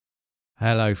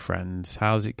Hello friends,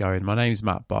 how's it going? My name's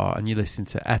Matt Barr and you're listening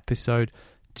to episode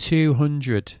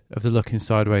 200 of the Looking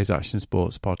Sideways Action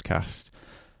Sports podcast.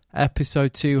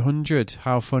 Episode 200,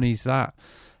 how funny is that?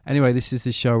 Anyway, this is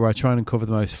the show where I try and uncover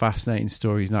the most fascinating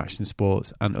stories in action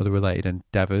sports and other related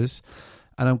endeavours.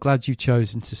 And I'm glad you've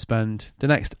chosen to spend the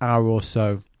next hour or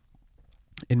so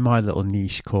in my little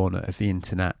niche corner of the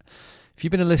internet. If you've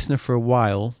been a listener for a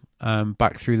while,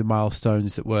 back through the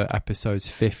milestones that were episodes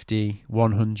 50,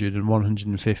 100 and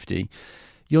 150,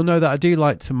 you'll know that I do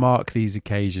like to mark these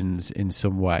occasions in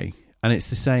some way. And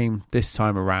it's the same this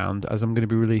time around, as I'm going to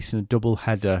be releasing a double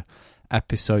header,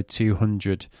 episode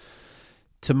 200.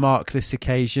 To mark this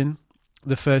occasion,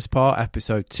 the first part,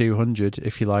 episode 200,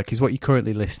 if you like, is what you're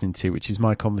currently listening to, which is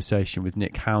my conversation with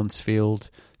Nick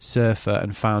Hounsfield, surfer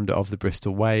and founder of the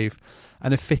Bristol Wave,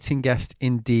 and a fitting guest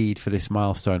indeed for this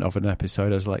milestone of an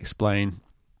episode, as I'll explain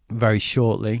very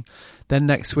shortly. Then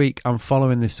next week, I'm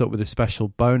following this up with a special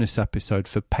bonus episode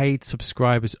for paid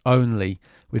subscribers only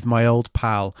with my old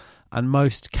pal and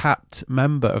most capped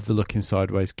member of the Looking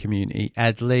Sideways community,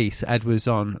 Ed Lee. So Ed was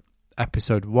on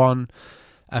episode 1,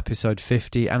 episode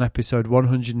 50 and episode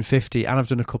 150, and I've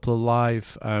done a couple of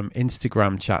live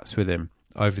Instagram chats with him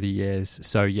over the years.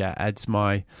 So yeah, Ed's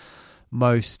my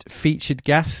most featured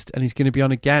guest and he's going to be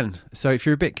on again. So if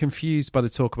you're a bit confused by the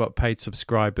talk about paid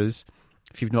subscribers,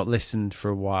 if you've not listened for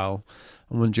a while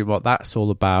and wondering what that's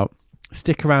all about,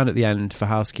 stick around at the end for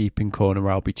Housekeeping Corner,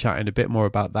 where I'll be chatting a bit more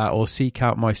about that, or seek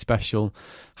out my special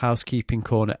Housekeeping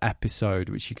Corner episode,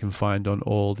 which you can find on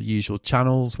all the usual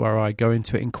channels, where I go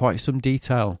into it in quite some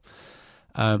detail.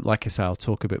 Like I say, I'll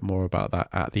talk a bit more about that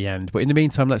at the end. But in the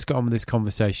meantime, let's get on with this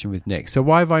conversation with Nick. So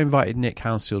why have I invited Nick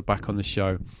Hounsfield back on the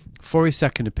show for his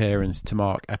second appearance to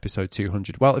mark episode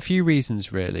 200? Well, a few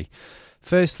reasons, really.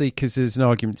 Firstly, because there's an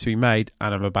argument to be made,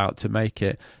 and I'm about to make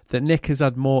it, that Nick has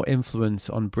had more influence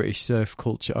on British surf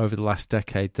culture over the last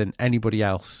decade than anybody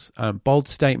else. Bold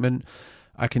statement.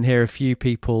 I can hear a few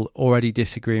people already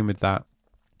disagreeing with that,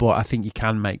 but I think you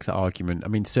can make that argument. I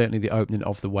mean, certainly the opening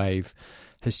of the Wave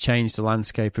has changed the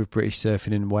landscape of British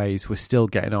surfing in ways we're still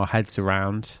getting our heads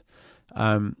around,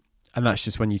 and that's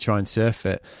just when you try and surf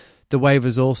it. The Wave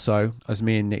has also, as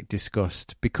me and Nick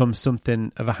discussed, become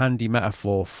something of a handy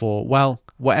metaphor for, well,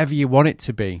 whatever you want it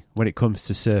to be when it comes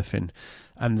to surfing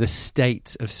and the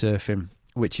state of surfing,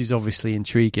 which is obviously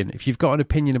intriguing. If you've got an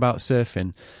opinion about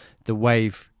surfing, the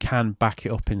Wave can back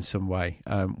it up in some way,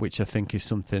 which I think is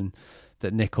something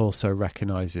that Nick also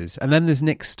recognises. And then there's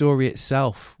Nick's story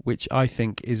itself, which I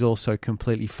think is also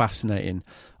completely fascinating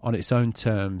on its own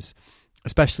terms,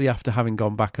 especially after having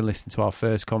gone back and listened to our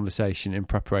first conversation in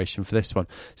preparation for this one.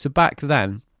 So back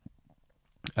then,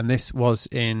 and this was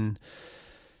in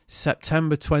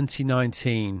September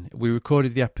 2019, we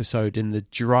recorded the episode in the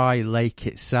dry lake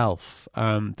itself.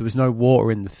 There was no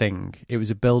water in the thing. It was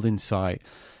a building site.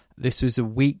 This was a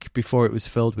week before it was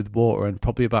filled with water and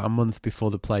probably about a month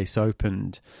before the place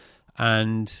opened.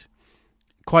 And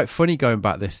quite funny going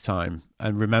back this time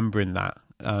and remembering that.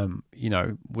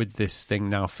 With this thing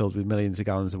now filled with millions of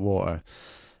gallons of water.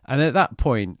 And at that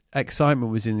point,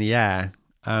 excitement was in the air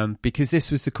because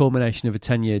this was the culmination of a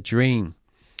 10-year dream.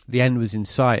 The end was in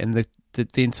sight, and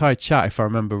the entire chat, if I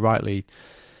remember rightly,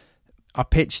 I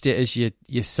pitched it as your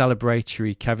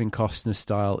celebratory Kevin Costner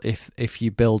style, if you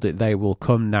build it, they will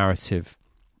come narrative.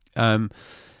 And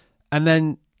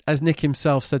then, as Nick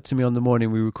himself said to me on the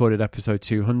morning we recorded episode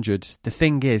 200, the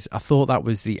thing is, I thought that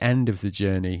was the end of the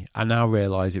journey. I now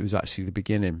realise it was actually the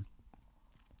beginning.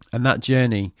 And that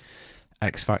journey,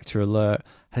 X Factor alert,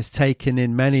 has taken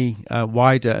in many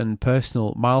wider and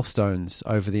personal milestones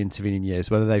over the intervening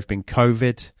years, whether they've been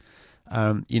COVID,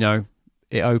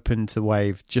 it opened the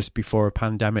Wave just before a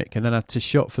pandemic and then had to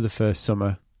shut for the first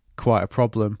summer, quite a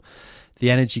problem.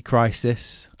 The energy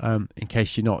crisis, in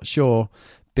case you're not sure,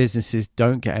 businesses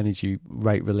don't get energy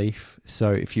rate relief.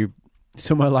 So if you're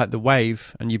somewhere like the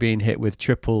Wave and you're being hit with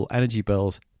triple energy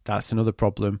bills, that's another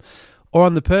problem. Or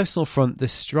on the personal front, the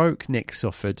stroke Nick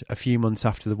suffered a few months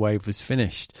after the Wave was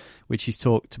finished, which he's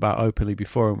talked about openly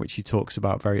before and which he talks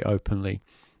about very openly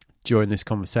during this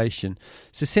conversation.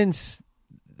 So since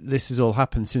this has all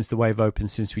happened, since the Wave opened,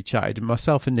 since we chatted,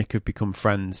 myself and Nick have become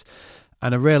friends.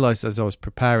 And I realised as I was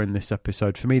preparing this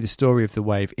episode, for me, the story of the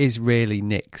Wave is really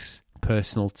Nick's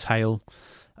personal tale.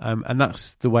 And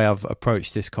that's the way I've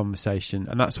approached this conversation.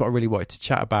 And that's what I really wanted to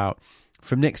chat about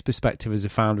from Nick's perspective as a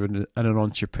founder and an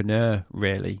entrepreneur,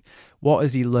 really. What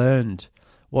has he learned?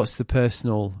 What's the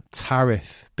personal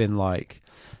tariff been like?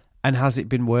 And has it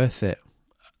been worth it?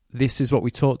 This is what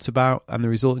we talked about, and the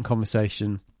resulting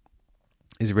conversation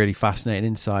is a really fascinating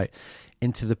insight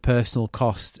into the personal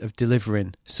cost of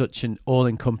delivering such an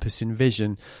all-encompassing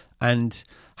vision, and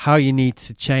how you need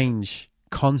to change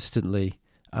constantly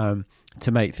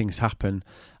to make things happen.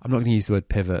 I'm not going to use the word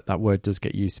pivot. That word does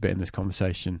get used a bit in this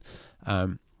conversation,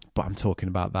 but I'm talking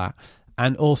about that.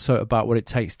 And also about what it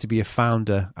takes to be a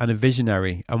founder and a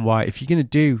visionary, and why, if you're going to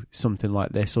do something like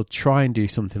this, or try and do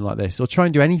something like this, or try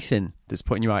and do anything that's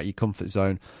putting you out of your comfort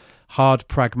zone, hard,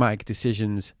 pragmatic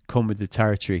decisions come with the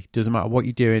territory. Doesn't matter what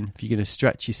you're doing. If you're going to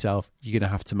stretch yourself, you're going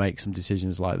to have to make some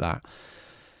decisions like that.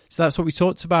 So that's what we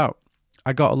talked about.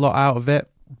 I got a lot out of it.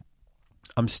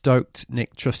 I'm stoked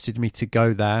Nick trusted me to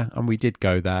go there, and we did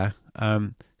go there.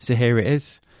 So here it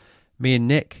is. Me and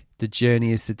Nick. The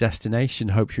journey is the destination.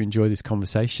 Hope you enjoy this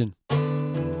conversation.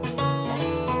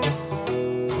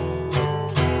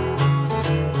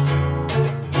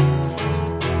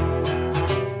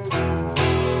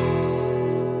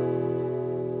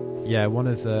 Yeah, one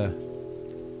of the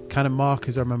kind of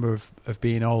markers I remember of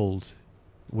being old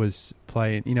was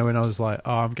playing, when I was like,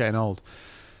 oh, I'm getting old,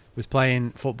 was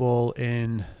playing football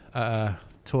in a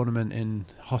tournament in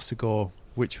Hossegor,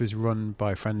 which was run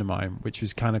by a friend of mine, which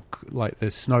was kind of like the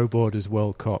Snowboarders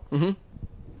World Cup. Mm-hmm.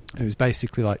 It was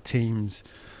basically like teams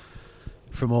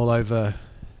from all over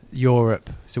Europe.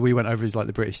 So we went over as like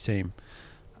the British team.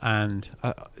 And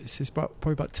this is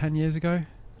probably about 10 years ago.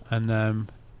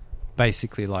 And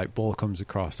basically like ball comes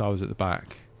across. I was at the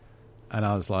back. And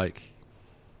I was like,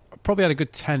 I probably had a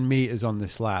good 10 metres on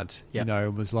this lad,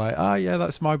 and was like, oh yeah,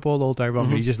 that's my ball all day long.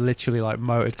 Mm-hmm. He just literally like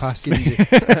motored past me.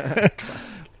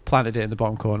 Planted it in the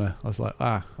bottom corner. I was like,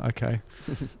 okay.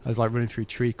 I was like running through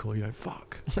treacle,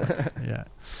 fuck.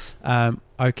 Yeah.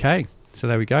 Okay, so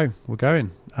there we go. We're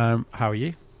going. How are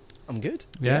you? I'm good.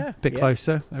 Yeah, bit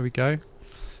closer. There we go.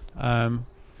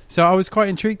 So I was quite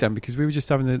intrigued then, because we were just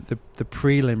having the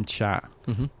prelim chat,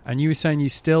 mm-hmm. and you were saying you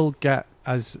still get,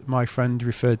 as my friend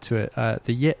referred to it,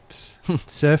 the yips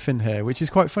surfing here, which is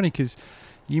quite funny because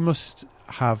you must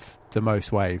have the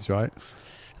most waves, right?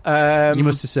 You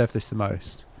must have surfed this the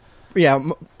most. Yeah,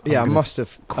 I must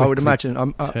have. I would imagine.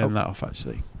 Turn that off.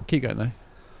 Actually, keep going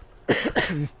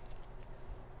though.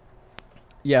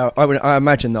 Yeah, I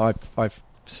imagine that I've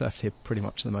surfed here pretty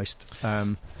much the most.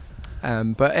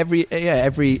 But every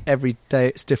day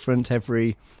it's different.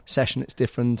 Every session it's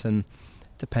different, and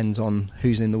depends on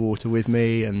who's in the water with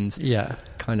me, and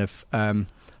kind of. I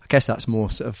guess that's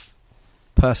more sort of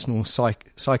personal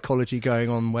psychology going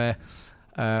on, where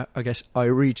I guess I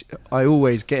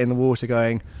always get in the water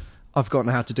going, I've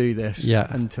forgotten how to do this,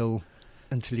 until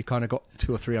you kind of got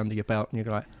 2 or 3 under your belt, and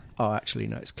you're like, oh, actually,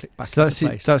 no, it's clicked back into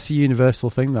place. That's a universal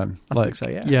thing then. I think so,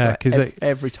 yeah. Yeah, because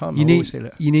every time I always feel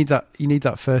it. You need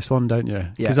that first one, don't you?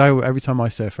 Because every time I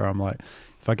surf, I'm like,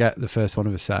 if I get the first one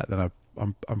of a set, then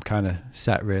I'm kind of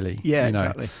set, really. Yeah,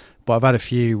 exactly. But I've had a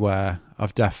few where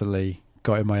I've definitely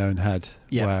got in my own head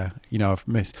where I've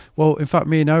missed. Well, in fact,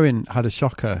 me and Owen had a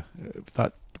shocker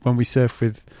that when we surfed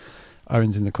with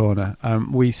Owen's in the corner,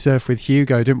 we surfed with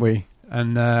Hugo, didn't we?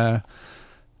 And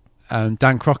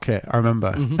Dan Crockett, I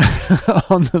remember.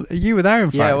 Mm-hmm. You were there,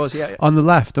 in fact. Yeah, I was. Yeah, on the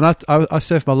left, and I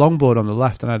surfed my longboard on the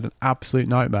left, and I had an absolute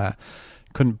nightmare.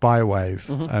 Couldn't buy a wave,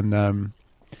 mm-hmm. and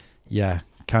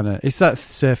kind of. It's that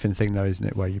surfing thing, though, isn't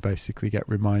it? Where you basically get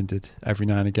reminded every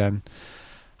now and again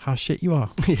how shit you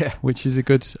are. Yeah, which is a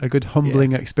good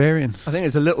humbling experience. I think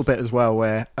there's a little bit as well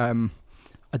where I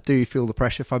do feel the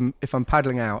pressure if I'm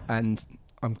paddling out and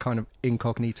I'm kind of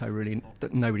incognito, really,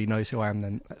 that nobody knows who I am,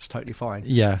 then that's totally fine.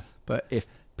 Yeah. But if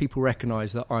people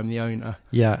recognise that I'm the owner,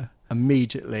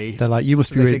 immediately they're like, you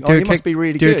must be really good. Must be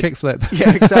really do good. A kickflip.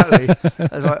 Yeah, exactly.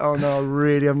 I was like, oh no,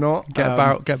 really, I'm not.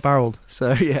 Get barreled.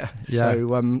 So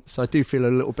so I do feel a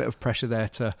little bit of pressure there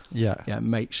to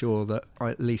make sure that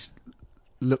I at least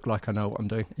look like I know what I'm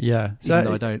doing. Yeah. Even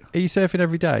though I don't. Are you surfing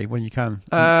every day when you can?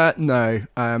 No.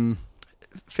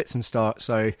 Fits and starts.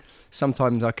 So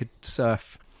sometimes I could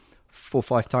surf 4 or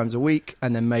 5 times a week,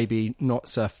 and then maybe not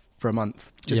surf for a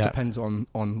month. Just depends on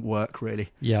work, really.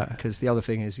 Yeah. Because the other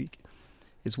thing is,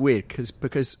 it's weird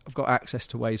because I've got access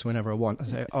to waves whenever I want. I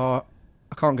say, I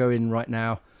can't go in right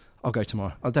now. I'll go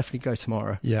tomorrow. I'll definitely go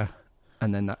tomorrow. Yeah.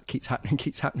 And then that keeps happening,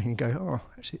 and go,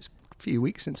 actually, it's a few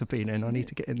weeks since I've been in. I need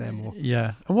to get in there more.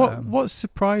 Yeah. And what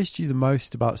surprised you the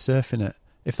most about surfing it?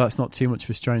 If that's not too much of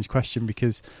a strange question,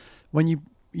 because when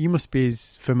you must be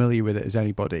as familiar with it as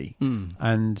anybody,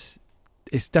 and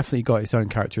it's definitely got its own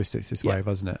characteristics, this wave,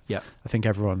 hasn't it? Yeah. I think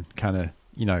everyone kind of,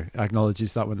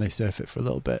 acknowledges that when they surf it for a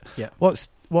little bit. Yeah. What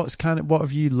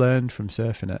have you learned from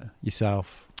surfing it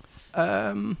yourself?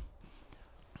 I mean,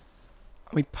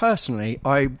 personally,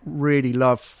 I really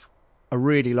love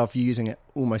using it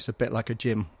almost a bit like a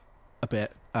gym, a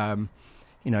bit.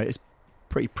 It's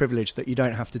pretty privileged that you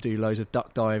don't have to do loads of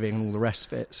duck diving and all the rest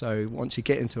of it. So once you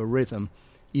get into a rhythm,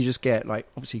 you just get like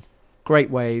obviously great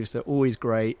waves. They're always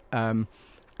great, and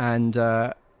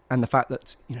the fact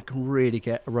that can really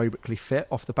get aerobically fit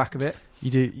off the back of it.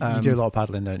 You do a lot of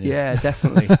paddling, don't you? Yeah,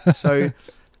 definitely. So,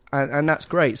 and that's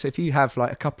great. So if you have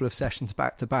like a couple of sessions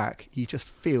back to back, you just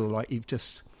feel like you've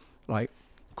just like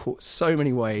caught so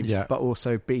many waves, but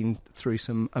also been through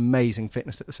some amazing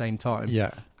fitness at the same time.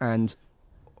 Yeah, and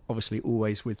obviously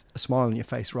always with a smile on your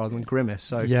face rather than grimace.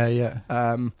 So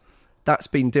that's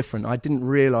been different. I didn't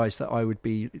realise that I would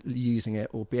be using it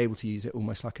or be able to use it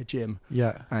almost like a gym.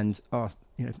 Yeah, and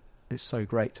it's so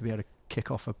great to be able to kick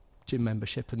off a gym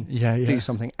membership and do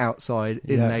something outside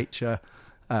in nature,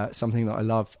 something that I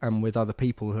love, and with other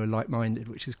people who are like-minded,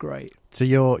 which is great. So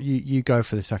you go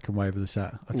for the second wave of the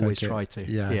set. I always try to.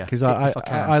 Yeah, because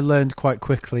I learned quite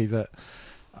quickly that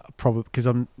probably because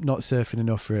I'm not surfing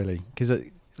enough really, because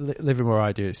living where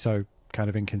I do, it's so kind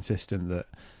of inconsistent that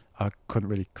I couldn't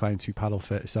really claim to be paddle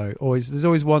fit. So there's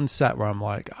always one set where I'm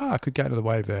like, I could get another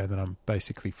wave there, and then I'm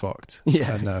basically fucked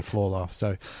and fall off.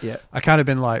 So I kind of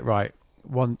been like, right,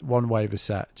 one wave a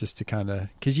set, just to kind of,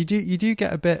 because you do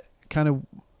get a bit kind of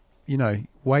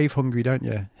wave hungry, don't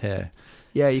you? Here,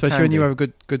 especially when you have a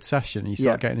good session, you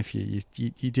start getting a few.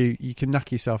 You can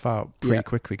knock yourself out pretty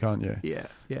quickly, can't you?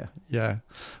 Yeah.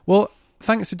 Well,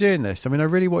 thanks for doing this. I mean, I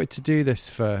really wanted to do this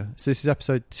so this is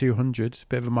episode 200,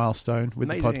 bit of a milestone with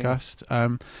the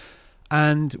podcast.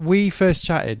 And we first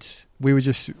chatted, we were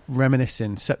just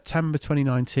reminiscing, September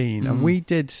 2019, and we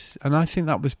did, and I think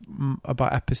that was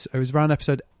it was around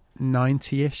episode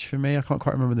 90-ish for me. I can't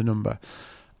quite remember the number.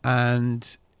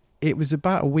 And it was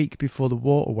about a week before the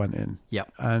water went in.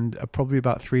 Yep. And probably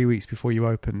about 3 weeks before you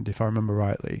opened, if I remember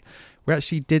rightly. We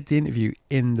actually did the interview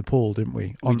in the pool, didn't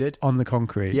we? We did. On the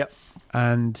concrete. Yep.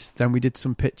 And then we did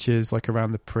some pictures like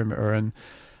around the perimeter. And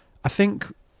I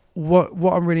think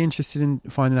what I'm really interested in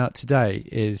finding out today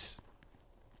is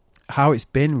how it's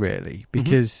been really,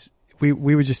 because we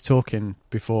were just talking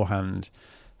beforehand,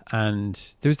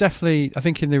 and there was definitely, I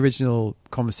think in the original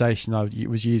conversation I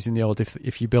was using the old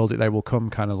if you build it they will come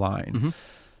kind of line,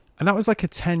 and that was like a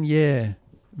 10-year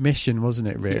mission, wasn't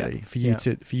it really, for you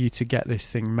to get this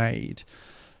thing made.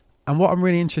 And what I'm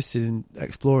really interested in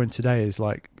exploring today is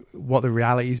like what the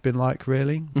reality's been like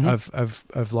really,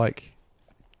 of like,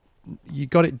 you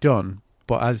got it done,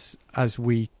 but as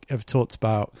we have talked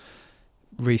about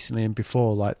recently and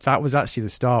before, like that was actually the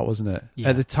start, wasn't it?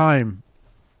 At the time,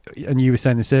 and you were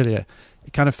saying this earlier,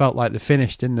 it kind of felt like the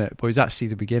finish, didn't it? But it was actually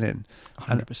the beginning.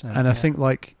 100%. And I think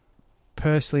like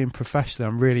personally and professionally,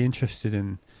 I'm really interested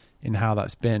in how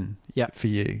that's been for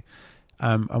you,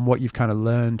 and what you've kind of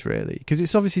learned really, because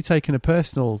it's obviously taken a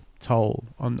personal toll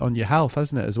on your health,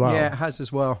 hasn't it, as well? Yeah, it has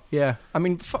as well. Yeah, I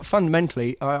mean,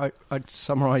 fundamentally, I'd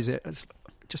summarise it as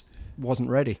just wasn't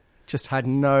ready. Just had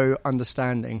no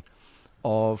understanding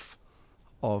of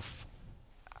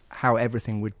how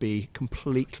everything would be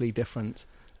completely different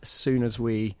as soon as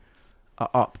we are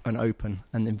up and open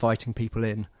and inviting people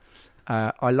in.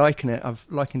 I've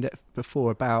likened it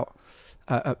before about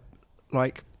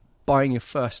like buying your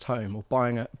first home or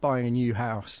buying a new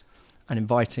house and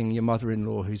inviting your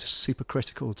mother-in-law, who's super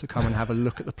critical, to come and have a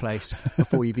look at the place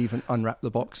before you've even unwrapped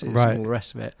the boxes and all the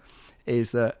rest of it.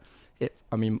 Is that it?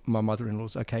 I mean, my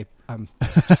mother-in-law's okay,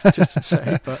 just to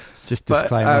say, but just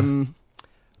disclaimer.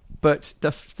 But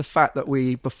the fact that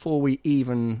before we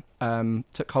even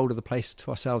took hold of the place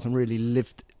to ourselves and really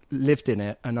lived in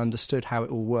it and understood how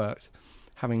it all worked,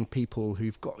 having people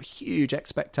who've got huge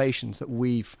expectations that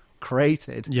we've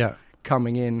created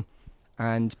coming in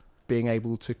and being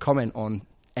able to comment on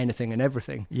anything and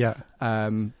everything,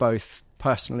 both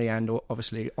personally and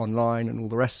obviously online and all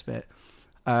the rest of it.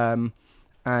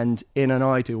 And in an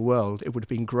ideal world, it would have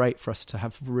been great for us to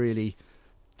have really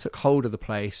took hold of the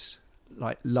place,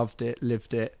 like loved it,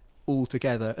 lived it all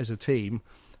together as a team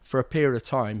for a period of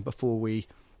time before we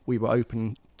were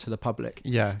open to the public.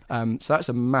 So that's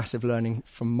a massive learning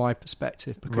from my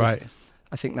perspective, because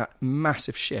I think that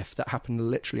massive shift that happened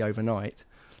literally overnight,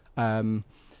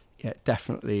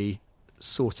 definitely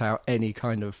sort out any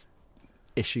kind of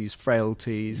issues,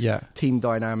 frailties, team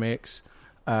dynamics,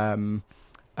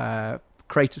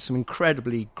 created some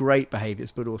incredibly great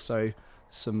behaviours, but also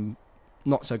some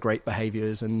not so great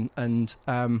behaviours, and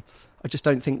I just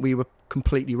don't think we were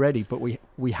completely ready, but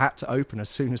we had to open as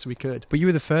soon as we could. But you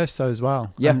were the first though as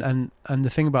well. And the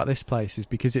thing about this place is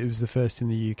because it was the first in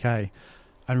the UK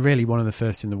and really one of the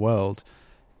first in the world,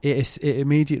 it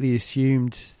immediately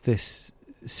assumed this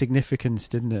significance,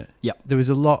 didn't it? There was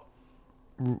a lot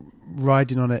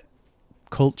riding on it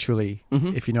culturally,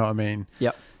 if you know what I mean.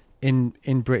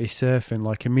 in British surfing,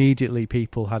 like immediately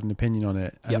people had an opinion on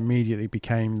it, and Yep. immediately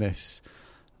became this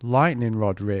lightning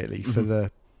rod really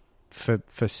for for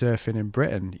surfing in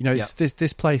Britain. You know, it's,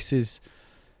 this place is,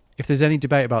 if there's any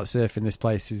debate about surfing, this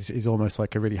place is almost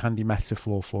like a really handy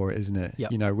metaphor for it, isn't it?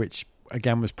 Yep. You know, which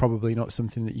again was probably not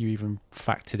something that you even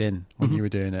factored in when you were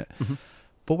doing it.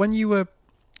 But when you were,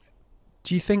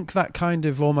 do you think that kind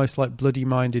of almost like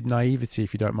bloody-minded naivety,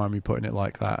 if you don't mind me putting it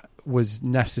like that, was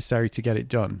necessary to get it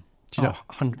done? Do you know?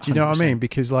 100%. Do you know what I mean?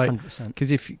 Because like,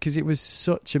 100%. because it was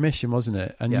such a mission, wasn't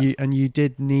it? And Yeah. you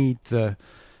did need the.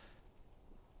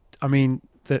 I mean,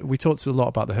 we talked a lot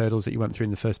about the hurdles that you went through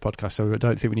in the first podcast, so I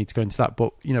don't think we need to go into that.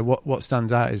 But you know what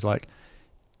stands out is like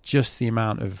just the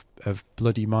amount of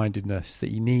bloody mindedness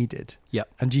that you needed. Yeah.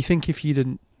 And do you think if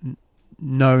you'd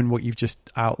known what you've just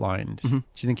outlined, do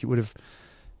you think it would have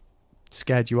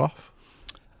scared you off?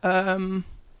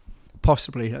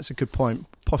 Possibly. That's a good point.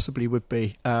 Possibly would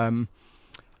be. I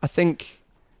think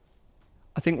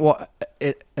what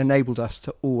it enabled us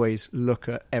to always look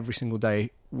at every single day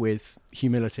with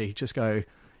humility. Just go,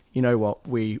 you know what?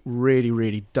 We really,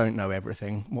 really don't know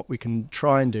everything. What we can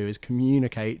try and do is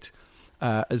communicate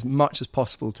as much as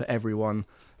possible to everyone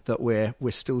that we're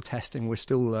still testing, we're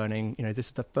still learning. You know, this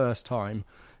is the first time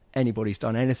anybody's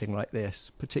done anything like this,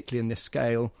 particularly in this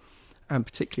scale, and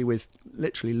particularly with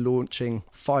literally launching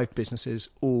 5 businesses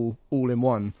all in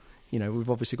one. You know, we've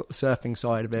obviously got the surfing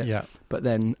side of it, Yeah. but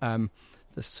then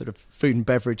the sort of food and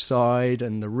beverage side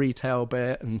and the retail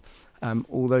bit and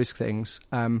all those things.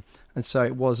 And so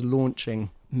it was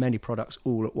launching many products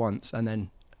all at once and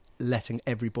then letting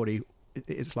everybody,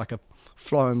 it's like a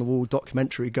fly on the wall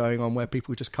documentary going on where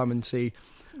people just come and see,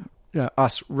 you know,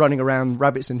 us running around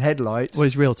rabbits in headlights. Well,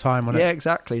 it's real time, wasn't Yeah, it?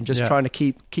 exactly. And just trying to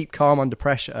keep calm under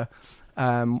pressure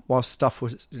while stuff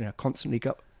was, you know, constantly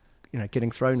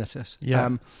getting thrown at us.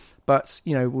 Yeah. But,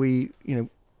 you know, we, you know,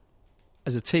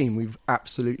 as a team, we've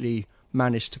absolutely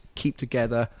managed to keep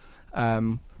together,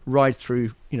 ride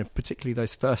through, you know, particularly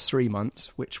those first 3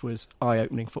 months, which was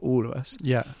eye-opening for all of us.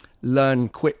 Yeah. Learn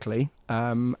quickly,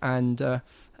 and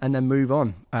then move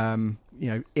on. You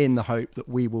know, in the hope that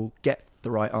we will get the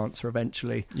right answer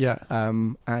eventually. Yeah.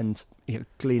 And you know,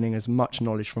 gleaning as much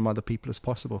knowledge from other people as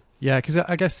possible. Yeah, because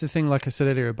I guess the thing, like I said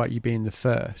earlier, about you being the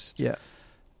first. Yeah.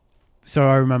 So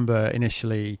I remember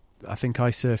initially, I think I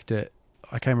surfed it.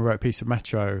 I came and wrote a piece of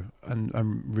Metro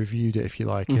and reviewed it, if you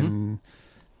like, in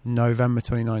November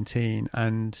 2019.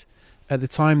 And at the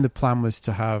time, the plan was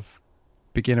to have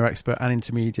beginner, expert, and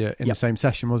intermediate in the same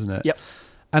session, wasn't it? Yep.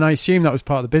 And I assume that was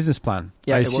part of the business plan.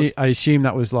 Yeah, it was. I assume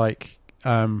that was like,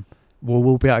 well,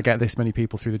 we'll be able to get this many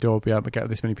people through the door, we'll be able to get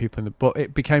this many people in the... But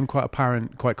it became quite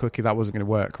apparent quite quickly that wasn't going to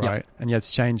work, right? Yep. And you had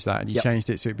to change that, and you changed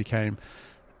it so it became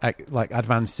like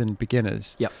advanced and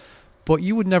beginners. Yep. But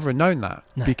you would never have known that,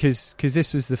 No. because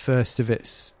this was the first of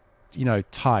its, you know,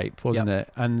 type, wasn't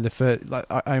it? And the first, like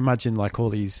I imagine, like all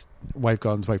these wave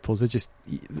gardens, wave pools,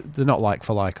 they're not like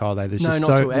for like, are they? There's No, just not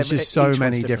at so all. there's just Each so one's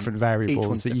many different. different variables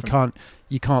one's that different.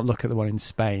 you can't look at the one in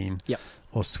Spain Yep.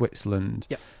 or Switzerland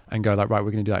Yep. and go like, right,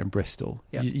 we're going to do that in Bristol.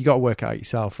 Yep. You got to work it out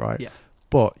yourself, right? Yep.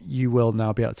 But you will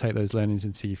now be able to take those learnings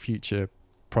into your future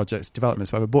projects,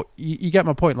 developments, whatever. But you get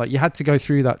my point. Like, you had to go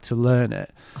through that to learn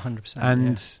it. 100%.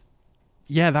 And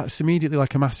yeah, that's immediately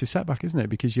like a massive setback, isn't it?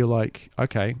 Because you're like,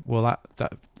 okay, well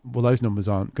those numbers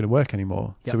aren't going to work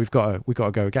anymore. Yep. So we've got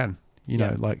to go again. You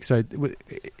know, like, so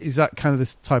is that kind of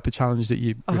this type of challenge that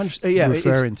you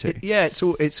referring to?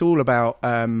 It's all about.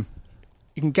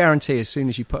 You can guarantee as soon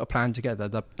as you put a plan together,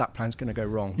 that plan's going to go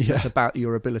wrong. So Yeah. it's about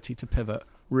your ability to pivot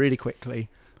really quickly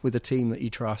with a team that you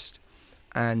trust,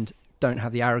 and don't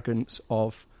have the arrogance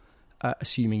of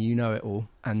assuming you know it all,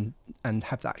 and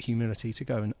have that humility to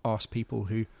go and ask people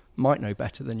who might know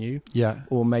better than you,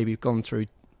 or maybe have gone through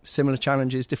similar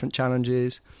challenges, different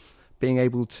challenges. Being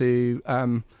able to,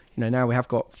 now we have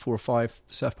got 4 or 5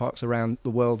 surf parks around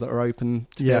the world that are open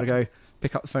to be able to go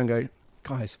pick up the phone and go,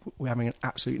 guys, we're having an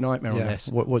absolute nightmare on this.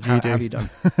 What do How you do? have you done?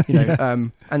 You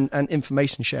know, and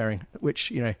information sharing, which,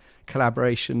 you know,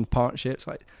 collaboration, partnerships,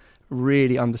 like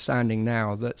really understanding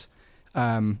now that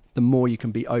the more you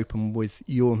can be open with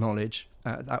your knowledge,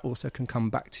 that also can come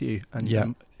back to you.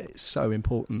 And it's so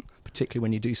important, particularly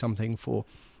when you do something for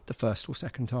the first or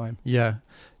second time. Yeah.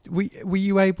 Were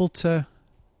you able to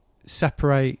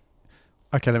separate...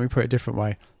 Okay, let me put it a different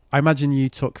way. I imagine you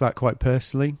took that quite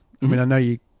personally. I mean, I know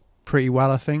you pretty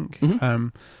well, I think.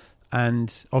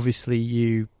 And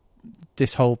obviously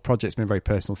this whole project's been a very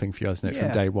personal thing for you, hasn't it,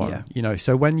 from day one? Yeah. You know,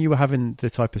 so when you were having the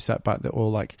type of setback that, or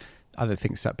like, I don't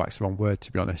think setback's the wrong word,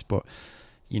 to be honest, but,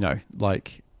 you know,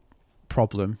 like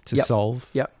problem to Yep. solve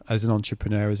Yep. as an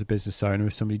entrepreneur, as a business owner,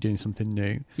 as somebody doing something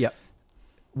new. Yep.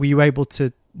 Were you able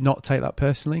to not take that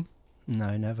personally?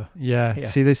 No, never. Yeah.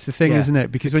 See, this is the thing, Yeah. isn't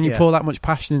it? Because when you Yeah. pour that much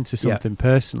passion into something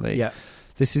personally, Yeah.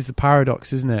 this is the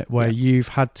paradox, isn't it? Where Yeah. you've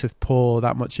had to pour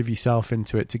that much of yourself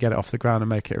into it to get it off the ground and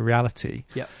make it a reality.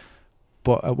 Yeah.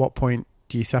 But at what point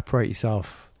do you separate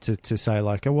yourself to say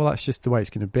like, oh, well, that's just the way it's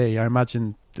going to be? I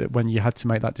imagine that when you had to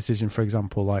make that decision, for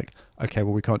example, like, okay,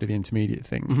 well, we can't do the intermediate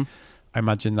thing. Mhm. I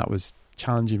imagine that was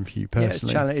challenging for you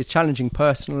personally. Yeah, it's challenging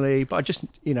personally, but I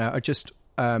just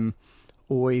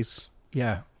always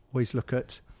look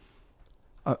at.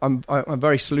 I'm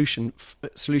very solution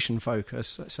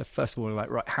focused. So first of all, like,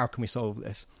 right, how can we solve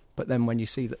this? But then when you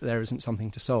see that there isn't something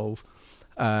to solve,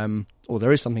 or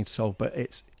there is something to solve,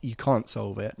 but you can't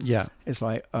solve it. Yeah. It's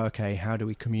like, okay, how do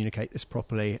we communicate this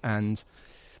properly? And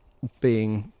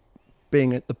being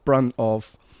at the brunt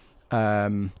of,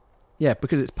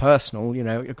 because it's personal.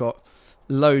 You've got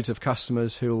loads of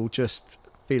customers who'll just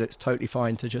feel it's totally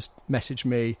fine to just message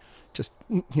me, just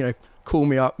call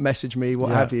me up, message me,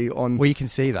 what have you. Well, you can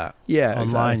see that online.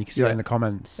 Exactly. You can see that in the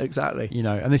comments. Exactly.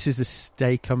 And this is the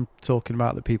stake I'm talking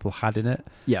about that people had in it.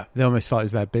 Yeah. They almost felt it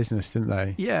was their business, didn't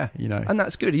they? Yeah. And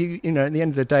that's good. At the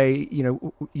end of the day,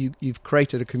 you've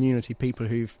created a community, people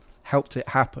who've helped it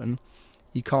happen.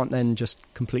 You can't then just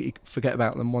completely forget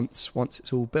about them once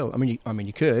it's all built. I mean,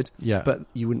 you could, but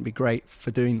you wouldn't be great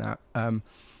for doing that.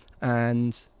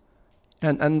 And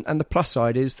the plus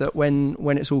side is that when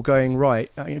it's all going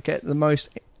right, you get the most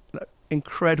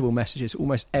incredible messages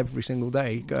almost every single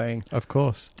day going, of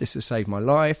course, this has saved my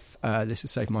life, this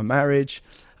has saved my marriage,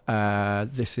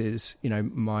 this is,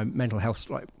 my mental health,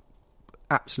 like,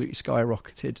 absolutely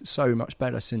skyrocketed so much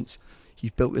better since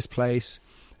you've built this place.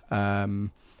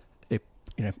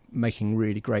 Making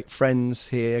really great friends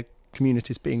here,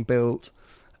 communities being built.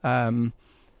 There's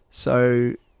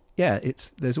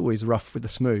always rough with the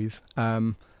smooth.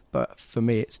 But for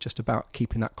me, it's just about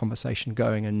keeping that conversation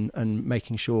going and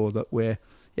making sure that we're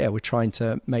trying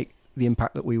to make the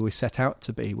impact that we always set out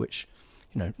to be, which,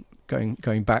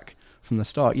 going back from the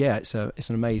start, it's an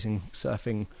amazing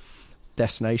surfing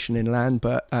destination inland,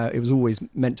 but it was always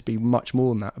meant to be much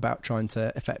more than that, about trying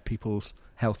to affect people's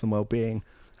health and well-being.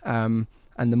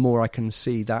 And the more I can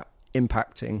see that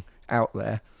impacting out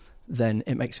there, then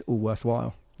it makes it all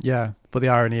worthwhile. Yeah, but the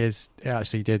irony is, it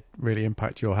actually did really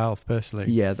impact your health personally.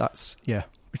 Yeah,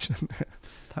 which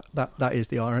that is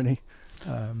the irony.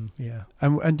 And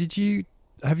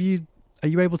are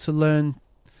you able to learn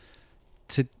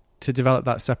to develop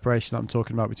that separation that I'm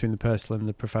talking about between the personal and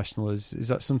the professional? Is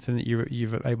that something that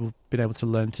you've been able to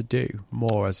learn to do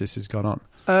more as this has gone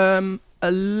on? A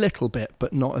little bit,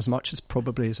 but not as much as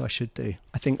probably as I should do.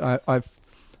 I think I've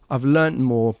learned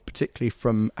more, particularly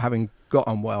from having got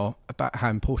on well, about how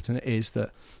important it is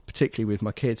that, particularly with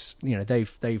my kids,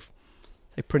 they've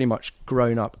pretty much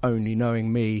grown up only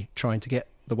knowing me trying to get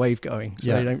the wave going,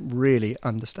 so they don't really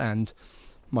understand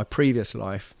my previous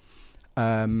life,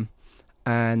 and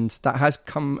that has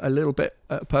come a little bit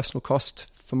at a personal cost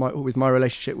with my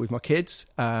relationship with my kids.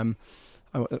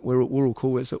 We're all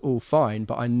cool, it's all fine,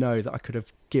 but I know that I could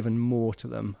have given more to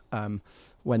them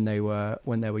when they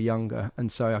were younger.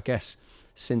 And so I guess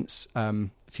since a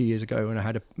few years ago when I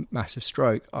had a massive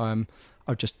stroke,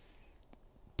 I've just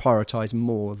prioritised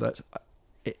more that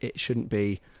it shouldn't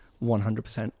be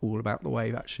 100% all about the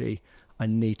wave. Actually, I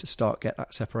need to get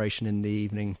that separation in the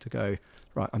evening to go,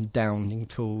 right, I'm downing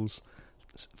tools,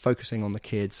 focusing on the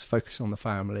kids, focusing on the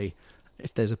family.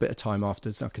 If there's a bit of time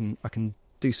afterwards, I can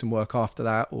do some work after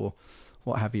that or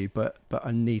what have you, but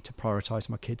I need to prioritise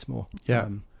my kids more.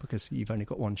 Because you've only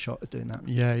got one shot at doing that.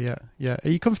 Yeah. Are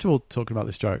you comfortable talking about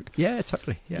the stroke? Yeah,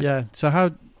 totally. Yeah.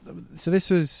 So this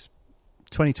was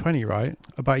 2020, right?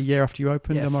 About a year after you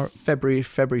opened? Yeah, February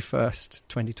 1st,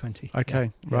 2020.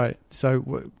 Okay, yeah. Right. So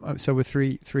we're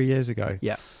 3 years ago.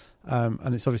 Yeah.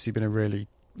 And it's obviously been a really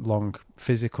long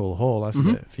physical haul, hasn't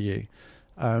it, for you?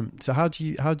 So how do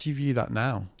you view that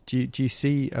now? Do you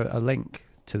see a link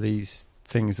to these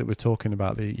things that we're talking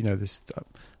about? This, I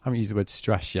haven't used the word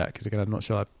stress yet, because again, I'm not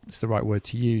sure it's the right word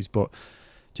to use, but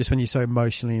just when you're so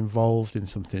emotionally involved in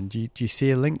something, do you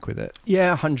see a link with it?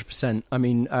 Yeah, 100%. I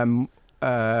mean,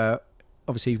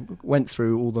 obviously went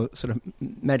through all the sort of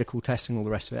medical testing, all the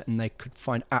rest of it, and they could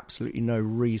find absolutely no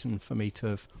reason for me to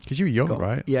have... Because you were young,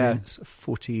 right? Yeah,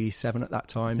 47 at that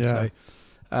time, so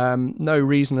no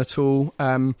reason at all.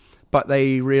 But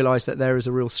they realised that there is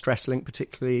a real stress link,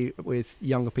 particularly with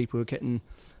younger people who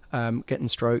are getting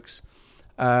strokes.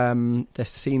 There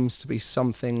seems to be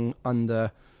something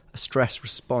under a stress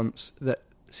response that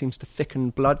seems to thicken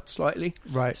blood slightly.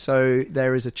 Right. So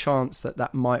there is a chance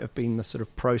that might have been the sort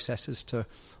of process as to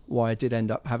why I did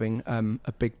end up having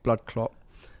a big blood clot.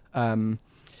 And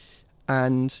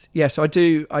yes, I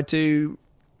do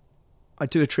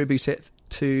attribute it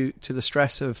to the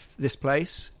stress of this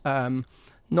place.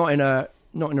 Not in a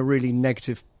really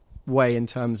negative way in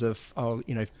terms of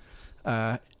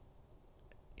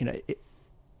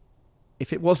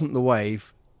if it wasn't the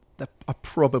wave, I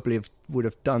probably would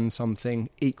have done something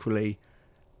equally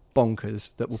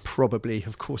bonkers that will probably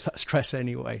have caused that stress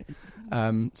anyway.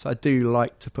 So I do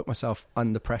like to put myself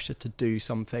under pressure to do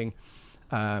something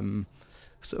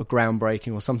sort of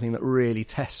groundbreaking or something that really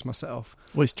tests myself.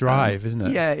 Well, it's drive, isn't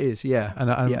it? Yeah, it is. Yeah,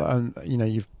 and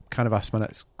you've kind of asked my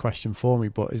next question for me,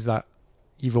 but is that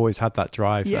you've always had that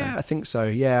drive? Yeah, then? I think so.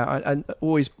 Yeah, and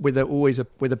always with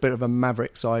a bit of a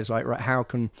maverick side, like right, how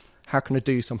can I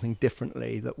do something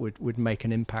differently that would make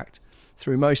an impact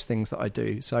through most things that I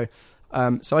do? So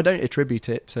I don't attribute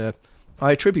it to.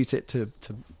 I attribute it to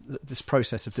this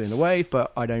process of doing the wave,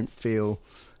 but I don't feel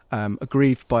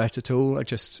aggrieved by it at all.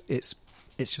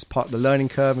 It's just part of the learning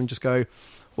curve, and just go,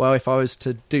 well, if I was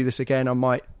to do this again, I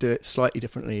might do it slightly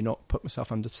differently, not put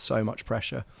myself under so much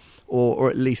pressure, or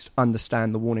at least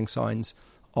understand the warning signs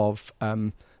of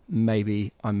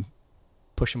maybe I'm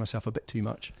pushing myself a bit too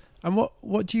much. And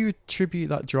what do you attribute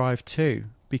that drive to?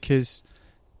 Because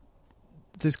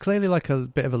there's clearly like a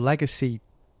bit of a legacy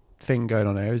thing going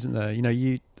on here, isn't there?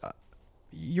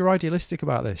 You're idealistic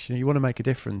about this. You want to make a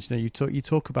difference. You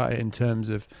talk about it in terms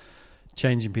of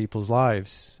changing people's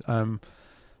lives.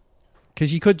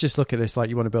 Because you could just look at this like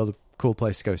you want to build a cool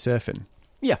place to go surfing.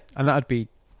 Yeah, and that'd be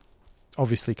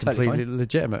obviously completely totally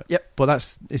legitimate. Yep.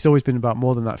 But it's always been about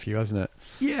more than that for you, hasn't it?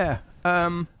 Yeah.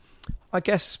 I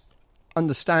guess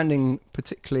understanding,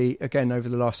 particularly again over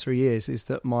the last 3 years, is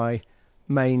that my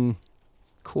main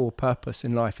core purpose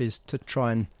in life is to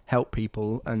try and help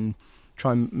people and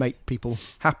try and make people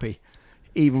happy.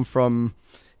 Even from,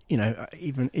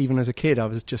 even as a kid, I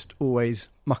was just always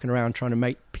mucking around trying to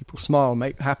make people smile,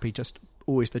 make happy, just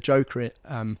always the joker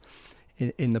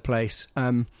in the place.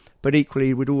 But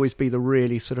equally would always be the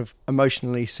really sort of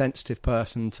emotionally sensitive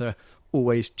person to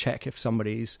always check if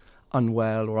somebody's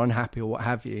unwell or unhappy or what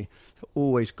have you. So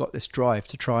always got this drive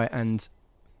to try and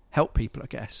help people, I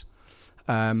guess.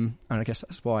 And I guess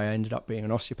that's why I ended up being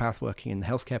an osteopath, working in the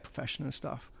healthcare profession and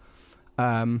stuff.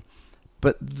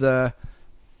 But the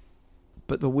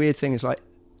weird thing is, like,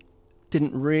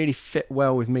 didn't really fit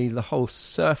well with me. The whole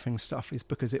surfing stuff is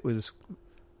because it was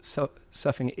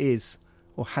surfing is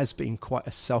or has been quite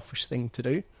a selfish thing to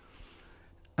do.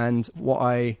 And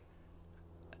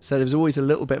so there was always a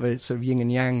little bit of a sort of yin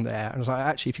and yang there. And I was like,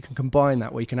 actually, if you can combine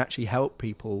that, where you can actually help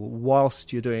people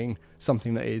whilst you're doing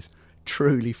something that is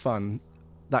truly fun,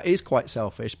 that is quite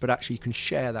selfish, but actually you can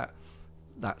share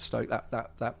that stoke,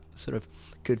 that sort of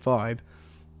good vibe.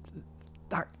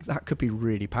 That could be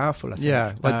really powerful, I think.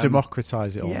 Yeah, like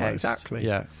democratise it almost. Yeah, exactly.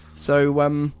 Yeah. So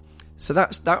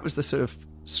that was the sort of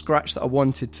scratch that I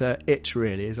wanted to itch,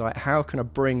 really, is like, how can I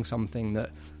bring something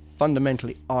that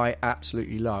fundamentally I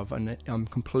absolutely love and I'm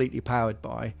completely powered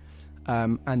by,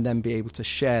 and then be able to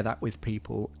share that with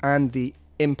people, and the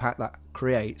impact that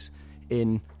creates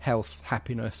in health,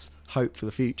 happiness, hope for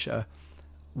the future.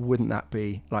 Wouldn't that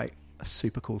be like a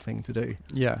super cool thing to do?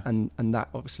 Yeah. And that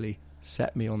obviously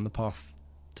set me on the path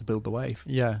to build the wave.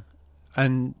 Yeah.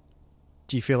 And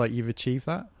do you feel like you've achieved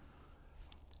that?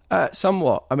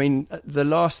 Somewhat. I mean, the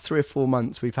last 3 or 4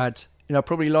 months we've had,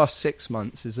 probably last 6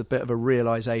 months is a bit of a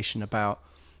realization about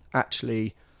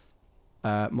actually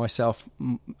myself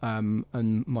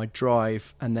and my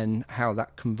drive, and then how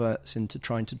that converts into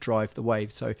trying to drive the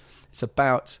wave. So it's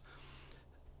about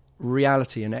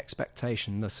reality and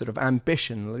expectation. The sort of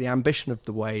ambition of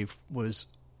the wave was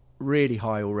really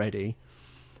high already,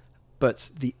 but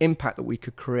the impact that we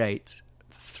could create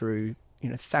through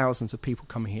thousands of people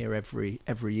coming here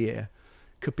every year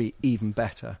could be even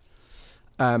better.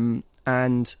 And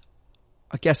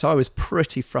I guess I was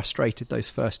pretty frustrated those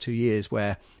first 2 years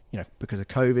where, because of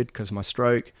COVID, because of my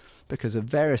stroke, because of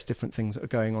various different things that are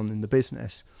going on in the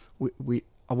business,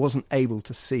 I wasn't able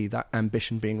to see that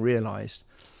ambition being realised.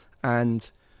 And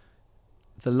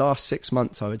the last 6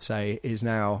 months, I would say, is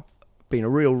now been a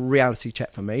real reality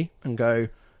check for me, and go,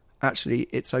 actually,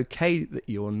 it's okay that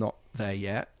you're not there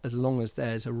yet, as long as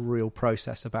there's a real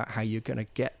process about how you're going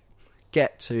to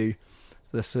get to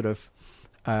the sort of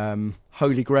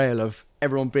holy grail of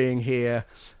everyone being here,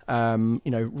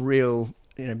 real,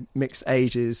 mixed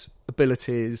ages,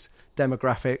 abilities,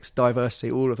 demographics, diversity,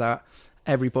 all of that,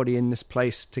 everybody in this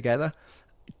place together.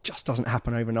 just doesn't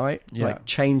happen overnight. Yeah. Like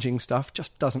changing stuff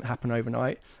just doesn't happen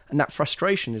overnight. And that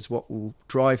frustration is what will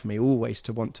drive me always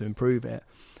to want to improve it.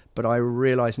 But I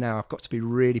realise now I've got to be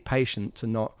really patient to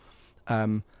not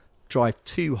drive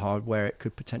too hard where it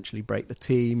could potentially break the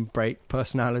team, break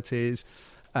personalities,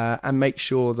 and make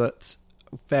sure that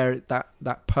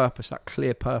that purpose, that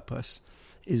clear purpose,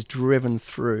 is driven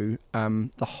through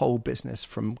the whole business,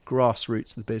 from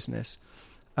grassroots of the business.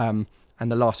 And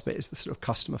the last bit is the sort of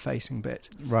customer-facing bit.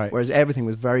 Right. Whereas everything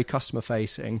was very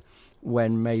customer-facing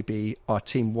when maybe our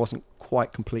team wasn't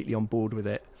quite completely on board with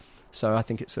it. So I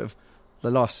think it's sort of the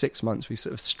last 6 months we've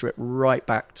sort of stripped right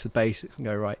back to basics and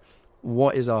go, right,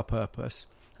 what is our purpose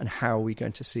and how are we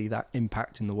going to see that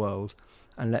impact in the world?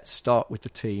 And let's start with the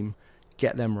team,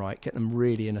 get them right, get them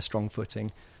really in a strong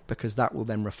footing, because that will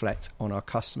then reflect on our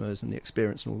customers and the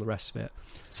experience and all the rest of it.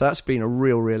 So that's been a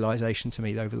real realisation to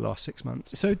me over the last 6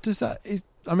 months. So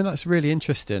that's really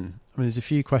interesting. I mean, there's a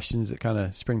few questions that kind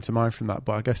of spring to mind from that,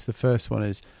 but I guess the first one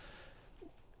is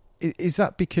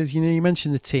that because, you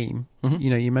mentioned the team, Mm-hmm.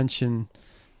 you mentioned,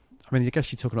 I mean, I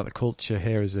guess you're talking about the culture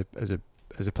here as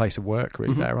a place of work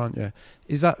really, Mm-hmm. there, aren't you?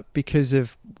 Is that because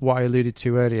of what I alluded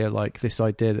to earlier, like this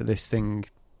idea that this thing,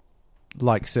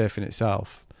 like surfing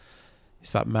itself,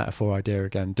 it's that metaphor idea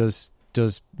again, does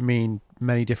mean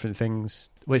many different things.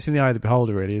 Well, it's in the eye of the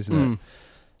beholder really, isn't it?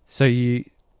 So are you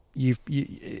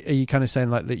kind of saying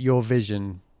like that your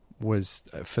vision was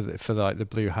for like the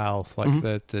blue health, like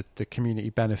Mm-hmm. the community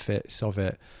benefits of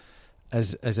it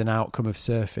as an outcome of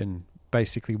surfing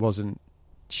basically wasn't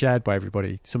shared by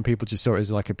everybody. Some people just saw it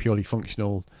as like a purely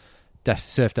functional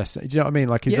surf destination. Do you know what I mean?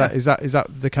 Like, is that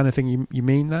the kind of thing you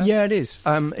mean there? Yeah, it is.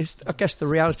 It's, I guess, the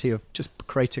reality of just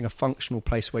creating a functional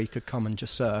place where you could come and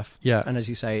just surf. Yeah. And as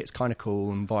you say, it's kind of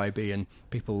cool and vibey and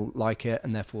people like it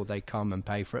and therefore they come and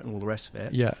pay for it and all the rest of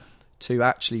it. Yeah. To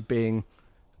actually being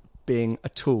a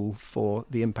tool for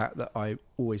the impact that I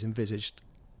always envisaged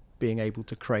being able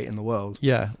to create in the world.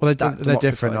 Yeah. Well, they're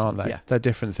different, aren't they? Yeah. They're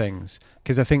different things.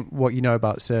 Because I think what you know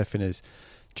about surfing is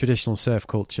traditional surf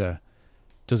culture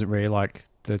doesn't really like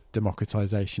the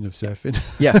democratization of surfing.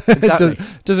 Yeah, exactly.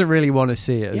 doesn't really want to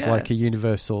see it as Yeah. like a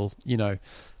universal,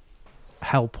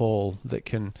 help all that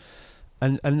can.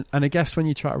 And I guess when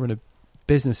you try to run a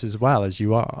business as well as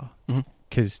you are,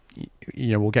 because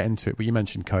we'll get into it, but you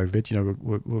mentioned COVID.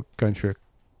 We're going through an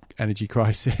energy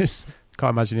crisis.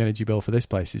 Can't imagine the energy bill for this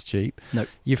place is cheap. No.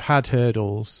 You've had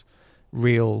hurdles,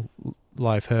 real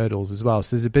life hurdles as well.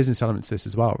 So there's a business element to this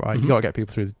as well, right? Mm-hmm. You got to get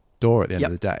people through the door at the end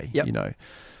of the day. Yep.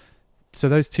 So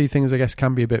those two things, I guess,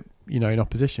 can be a bit, in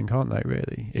opposition, can't they?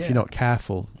 Really, if you're not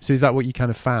careful. So is that what you kind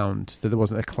of found, that there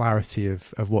wasn't a clarity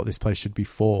of what this place should be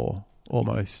for,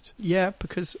 almost? Yeah,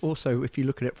 because also if you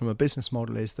look at it from a business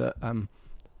model, is that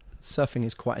surfing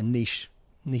is quite a niche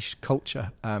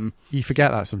culture. You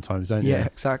forget that sometimes, don't you? Yeah,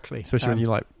 exactly. Especially when you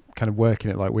like kind of work in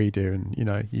it like we do, and you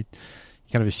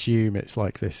kind of assume it's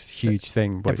like this huge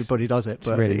thing, but everybody does it,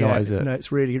 but really not, is it? No,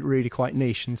 it's really, really quite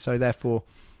niche, and so therefore,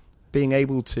 being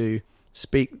able to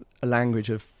speak a language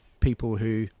of people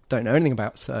who don't know anything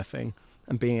about surfing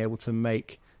and being able to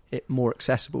make it more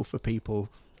accessible for people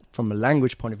from a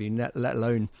language point of view, let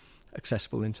alone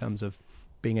accessible in terms of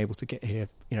being able to get here,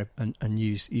 and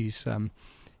use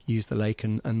the lake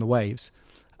and the waves.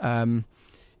 That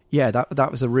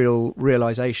was a real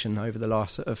realization over the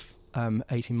last sort of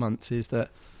 18 months, is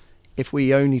that if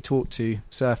we only talk to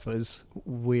surfers,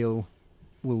 we'll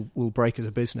break as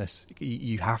a business.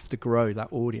 You have to grow that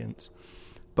audience.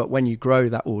 But when you grow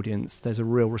that audience, there's a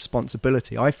real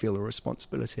responsibility. I feel a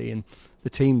responsibility, and the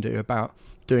team do, about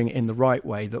doing it in the right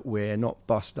way, that we're not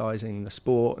bastardizing the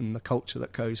sport and the culture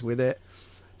that goes with it.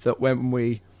 That when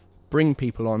we bring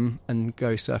people on and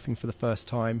go surfing for the first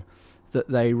time, that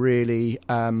they really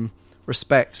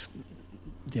respect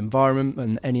the environment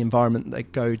and any environment they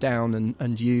go down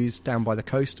and use down by the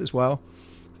coast as well.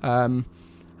 And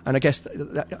I guess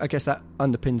that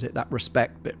underpins it. That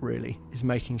respect bit really is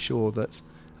making sure that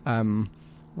I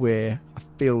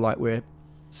feel like we're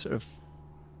sort of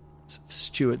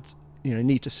stewards.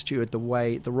 Need to steward the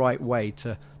right way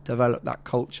to develop that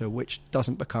culture, which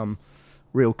doesn't become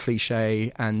real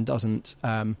cliche and doesn't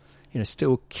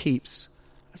still keeps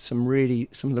some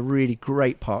of the really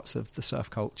great parts of the surf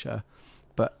culture,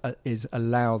 but is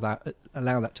allow that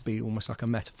to be almost like a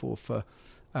metaphor for.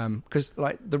 Because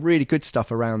like the really good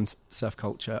stuff around surf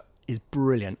culture is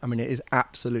brilliant. I mean, it is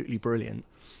absolutely brilliant.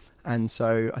 And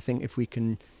so I think if we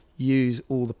can use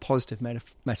all the positive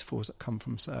metaphors that come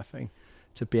from surfing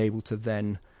to be able to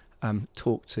then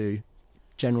talk to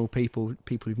general people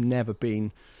who've never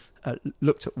been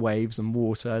looked at waves and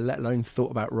water, let alone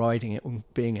thought about riding it or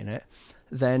being in it,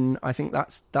 then I think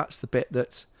that's the bit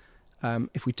that,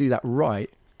 if we do that right,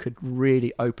 could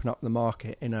really open up the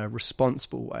market in a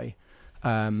responsible way,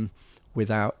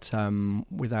 without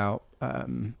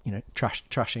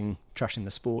trashing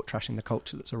the sport, trashing the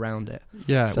culture that's around it.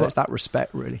 Yeah, so it's that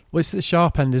respect, really. Well, it's the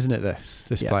sharp end, isn't it?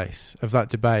 This place of that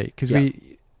debate, because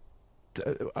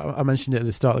I mentioned it at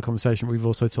the start of the conversation. We've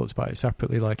also talked about it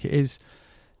separately. Like it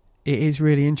is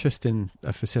really interesting,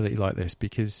 a facility like this,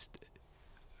 because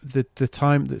the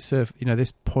time that surf,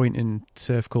 this point in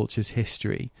surf culture's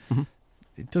history,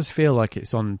 it does feel like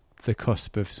it's on the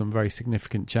cusp of some very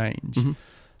significant change.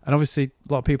 And obviously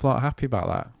a lot of people aren't happy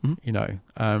about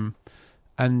that,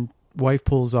 and wave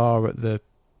pools are at the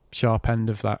sharp end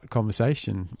of that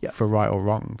conversation, for right or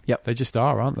wrong. They just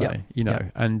are, aren't they?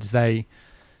 And they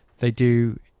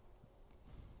do,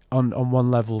 on one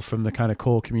level, from the kind of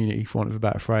core community, for want of a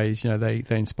better phrase, they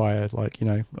inspire, a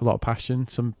lot of passion,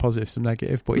 some positive, some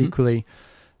negative, but equally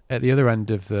at the other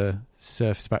end of the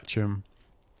surf spectrum,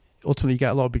 ultimately you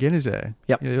get a lot of beginners here.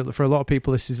 For a lot of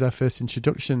people, this is their first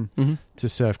introduction to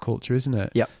surf culture, isn't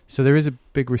it? So there is a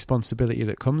big responsibility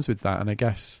that comes with that, and I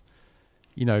guess,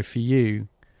 for you,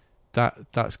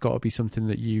 that's got to be something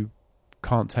that you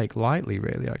can't take lightly,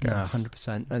 really, I guess.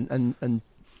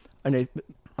 100%. And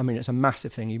it's a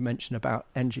massive thing. You mentioned about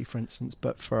energy, for instance,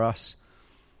 but for us,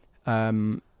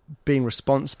 being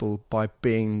responsible by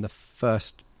being the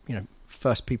first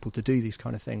people to do these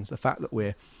kind of things, the fact that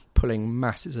we're pulling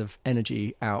masses of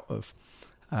energy out of,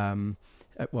 to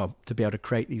be able to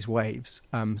create these waves.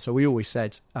 So we always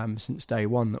said since day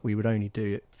one that we would only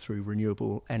do it through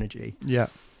renewable energy.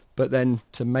 But then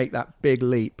to make that big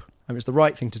leap, it's the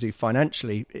right thing to do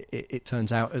financially, it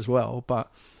turns out as well, but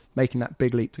making that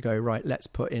big leap to go, right, let's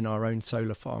put in our own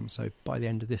solar farm. So by the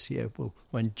end of this year,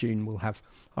 June, we'll have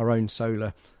our own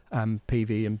solar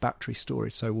PV and battery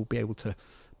storage. So we'll be able to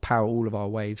power all of our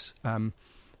waves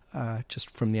just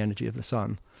from the energy of the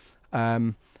sun.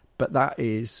 But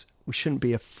we shouldn't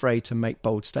be afraid to make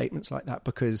bold statements like that,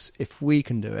 because if we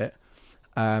can do it,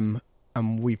 and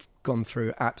we've gone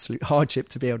through absolute hardship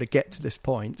to be able to get to this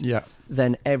point,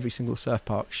 then every single surf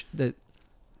park,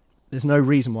 there's no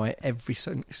reason why every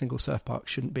single surf park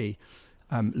shouldn't be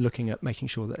looking at making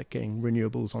sure that they're getting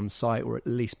renewables on site, or at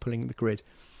least pulling the grid,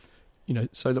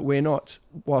 so that we're not,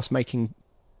 whilst making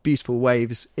beautiful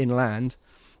waves inland,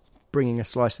 bringing a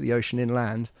slice of the ocean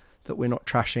inland, that we're not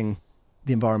trashing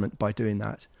the environment by doing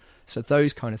that. So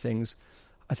those kind of things,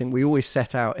 I think we always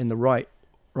set out in the right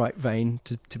vein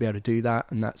to be able to do that,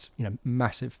 and that's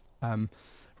massive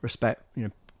respect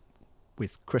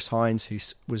with Chris Hines, who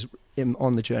was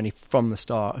on the journey from the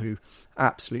start, who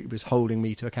absolutely was holding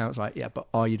me to account. Like, but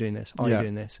are you doing this? Are you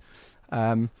doing this?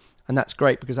 And that's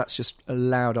great, because that's just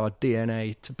allowed our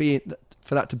DNA to be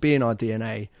in our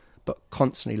DNA, but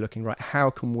constantly looking, right, how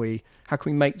can we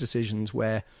make decisions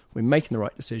where we're making the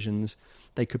right decisions?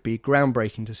 They could be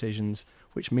groundbreaking decisions,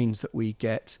 which means that we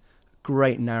get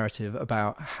great narrative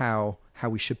about how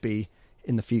we should be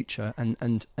in the future,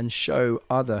 and show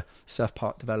other surf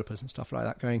park developers and stuff like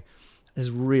that, going, there's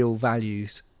a real value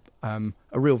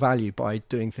by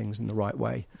doing things in the right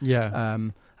way.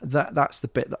 That's the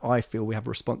bit that I feel we have a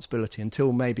responsibility,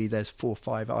 until maybe there's 4 or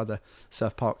 5 other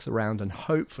surf parks around, and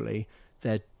hopefully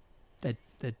they're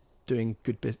doing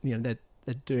good business.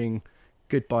 They're doing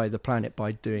good by the planet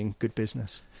by doing good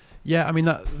business.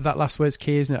 That last word's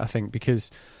key, isn't it? I think, because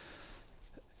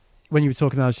when you were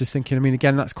talking, I was just thinking,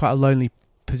 again, that's quite a lonely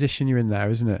position you're in there,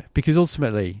 isn't it? Because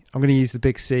ultimately, I'm going to use the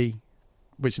Big C,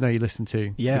 which I know you listen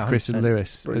to, with Chris and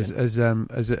Lewis, as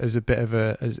a bit of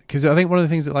because I think one of the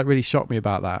things that really shocked me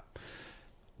about that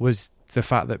was the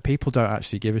fact that people don't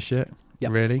actually give a shit,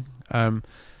 really, and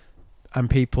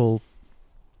people,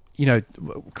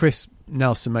 Chris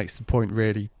Nelson makes the point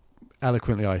really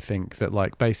eloquently, I think,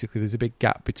 that basically there's a big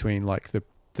gap between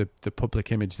the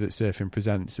public image that surfing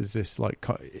presents as this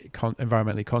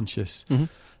environmentally conscious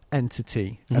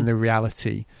entity and the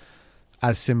reality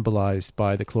as symbolized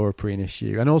by the chloroprene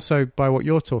issue, and also by what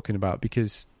you're talking about,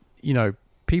 because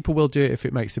people will do it if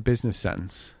it makes a business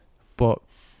sense, but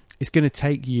it's going to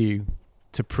take you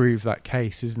to prove that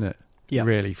case, isn't it?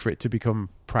 Really, for it to become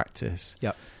practice.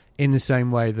 In the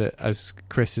same way that, as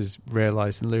Chris has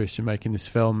realized and Lewis, you're making this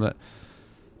film, that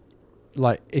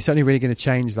it's only really going to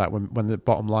change that when the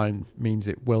bottom line means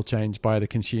it will change by the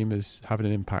consumers having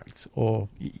an impact, or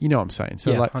you know what I'm saying.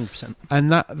 So 100%.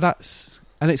 And that's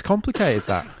it's complicated,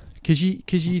 that, because you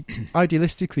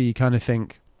idealistically you kind of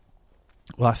think,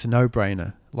 well, that's a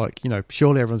no-brainer.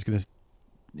 Surely everyone's going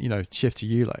to shift to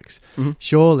ULEX.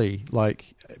 Surely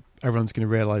everyone's going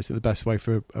to realise that the best way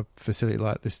for a facility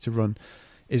like this to run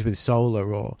is with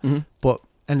solar. Or, Mm-hmm. but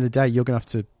end of the day, you're going to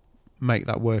have to make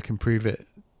that work and prove it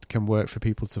can work for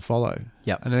people to follow.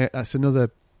 Yeah, and that's another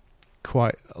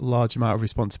quite a large amount of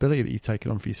responsibility that you've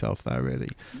taken on for yourself there, really.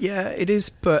 Yeah, it is.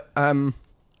 But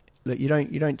look, you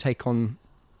don't take on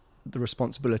the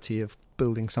responsibility of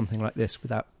building something like this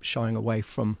without shying away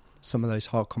from some of those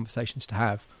hard conversations to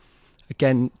have.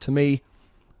 Again, to me,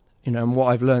 you know, and what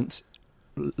I've learnt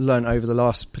over the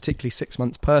last particularly 6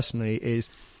 months personally is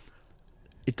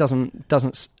it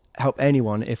doesn't help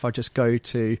anyone if I just go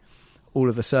to all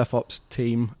of the surf ops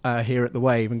team here at the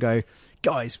Wave and go,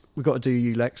 guys, we've got to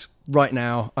do ULEX right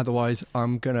now, otherwise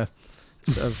I'm gonna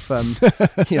sort of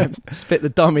spit the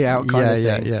dummy out kind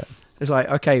of thing. Yeah. It's like,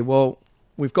 okay, well,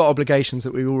 we've got obligations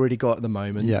that we've already got at the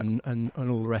moment, Yeah. and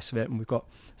all the rest of it, and we've got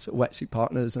sort of wetsuit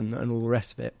partners and all the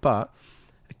rest of it. But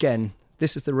again,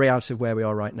 this is the reality of where we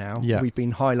are right now. Yeah. We've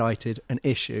been highlighted an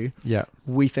issue. Yeah.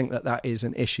 We think that is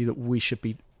an issue that we should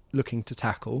be looking to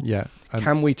tackle. Yeah.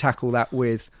 Can we tackle that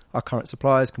with our current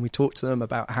suppliers? Can we talk to them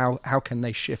about how can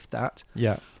they shift that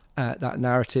that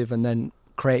narrative and then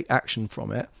create action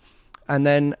from it? And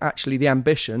then actually the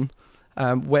ambition,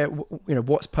 where, you know,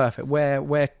 what's perfect?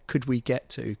 Where could we get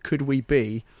to? Could we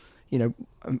be, you know,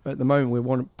 at the moment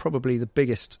we're probably the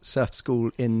biggest surf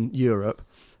school in Europe,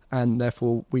 and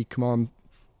therefore we command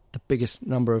the biggest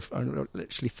number of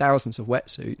literally thousands of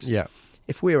wetsuits. Yeah.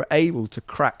 If we are able to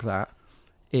crack that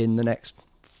in the next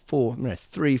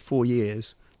 3-4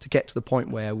 years to get to the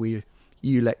point where we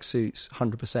ULEX suits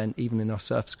 100%, even in our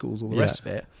surf schools, all the rest of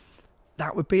it,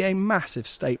 that would be a massive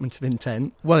statement of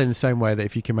intent. Well, in the same way that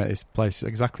if you can make this place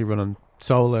exactly run on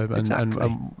solar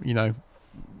and you know,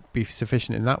 be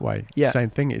sufficient in that way, same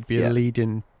thing. It'd be a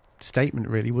leading statement,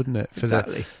 really, wouldn't it?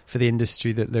 For the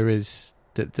industry that there is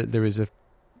that there is a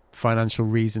financial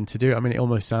reason to do it. I mean, it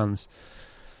almost sounds.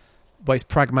 But it's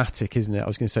pragmatic, isn't it? I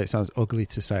was going to say it sounds ugly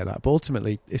to say that, but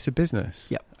ultimately it's a business.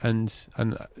 Yeah. And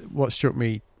what struck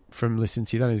me from listening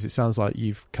to you then is it sounds like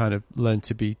you've kind of learned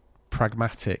to be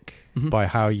pragmatic by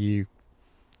how you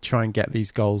try and get these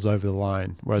goals over the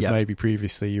line, whereas maybe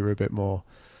previously you were a bit more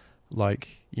like,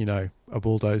 you know, a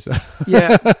bulldozer.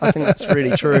 Yeah, I think that's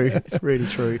really true. It's really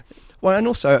true. Well, and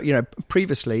also, you know,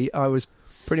 previously I was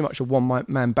pretty much a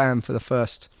one-man band for the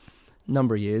first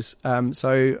number of years.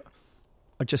 So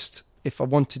I just, if I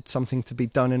wanted something to be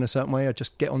done in a certain way, I'd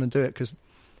just get on and do it, because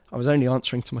I was only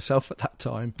answering to myself at that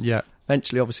time. Yeah.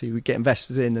 Eventually, obviously, we get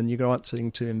investors in, and you go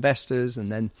answering to investors,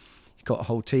 and then you've got a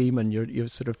whole team, and you're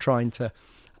sort of trying to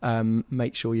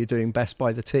make sure you're doing best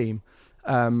by the team.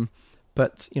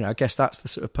 But, you know, I guess that's the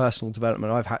sort of personal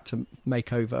development I've had to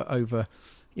make over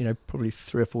you know, probably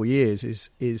 3 or 4 years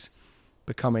is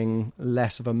becoming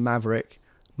less of a maverick,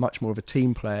 much more of a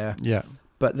team player. Yeah.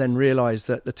 But then realise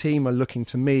that the team are looking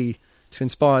to me to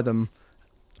inspire them,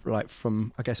 like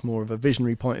from, I guess, more of a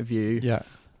visionary point of view. Yeah.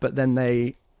 But then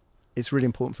it's really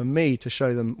important for me to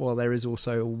show them, well, there is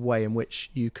also a way in which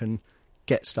you can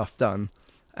get stuff done.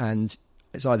 And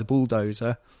it's either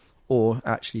bulldozer, or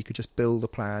actually you could just build a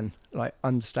plan, like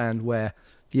understand where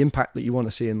the impact that you want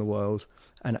to see in the world.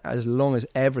 And as long as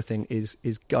everything is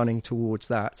gunning towards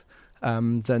that,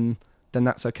 then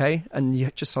that's okay. And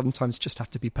you just sometimes just have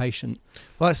to be patient.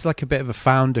 Well, it's like a bit of a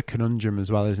founder conundrum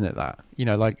as well, isn't it? That, you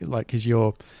know, like because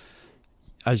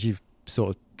as you've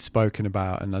sort of spoken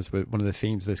about, and as one of the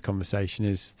themes of this conversation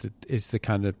is the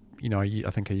kind of, you know, I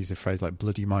think I used the phrase like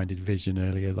bloody minded vision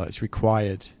earlier. Like it's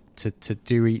required to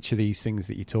do each of these things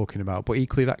that you're talking about, but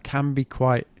equally that can be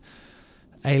quite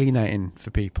alienating for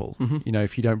people, you know,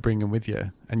 if you don't bring them with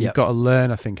you. And you've got to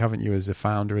learn, I think, haven't you, as a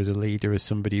founder, as a leader, as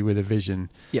somebody with a vision,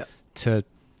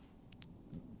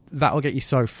 that'll get you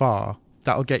so far,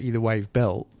 that'll get you the Wave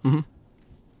built,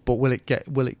 but will it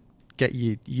get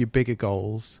you your bigger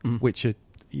goals, which are,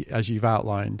 as you've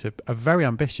outlined, are very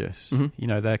ambitious. You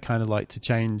know, they're kind of like to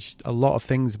change a lot of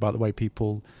things about the way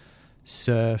people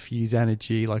surf, use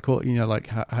energy, like, all, you know, like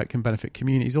how it can benefit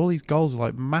communities. All these goals are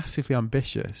like massively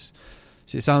ambitious.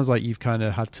 So it sounds like you've kind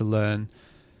of had to learn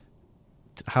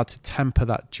how to temper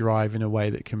that drive in a way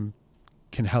that can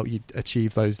help you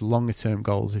achieve those longer term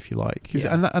goals, if you like.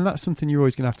 And that's something you're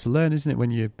always going to have to learn, isn't it?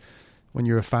 When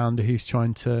you're a founder who's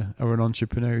trying to, or an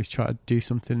entrepreneur who's trying to do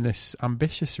something this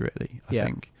ambitious, really.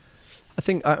 I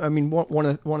think. I mean, one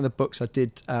of the books I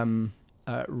did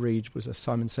read was a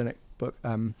Simon Sinek book,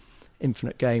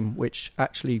 Infinite Game, which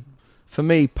actually, for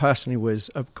me personally, was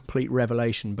a complete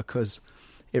revelation, because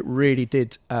it really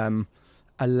did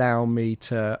allow me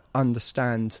to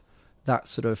understand that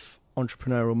sort of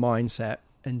entrepreneurial mindset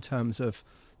in terms of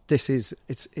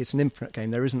it's an infinite game.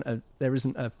 There isn't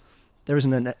a there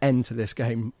isn't an end to this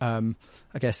game.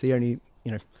 I guess the only,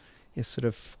 is sort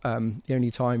of the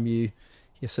only time your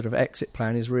sort of exit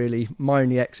plan is really, my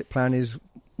only exit plan is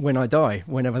when I die,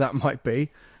 whenever that might be.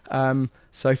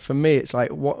 So for me, it's like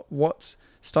what's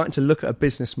starting to look at a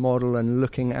business model and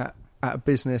looking at a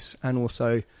business and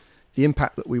also the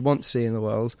impact that we want to see in the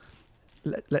world.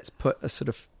 Let's put a sort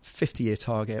of 50-year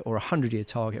target or a 100-year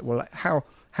target. Well, like how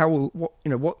will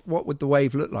what would the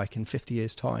wave look like in 50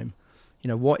 years' time?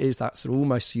 What is that sort of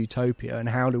almost utopia, and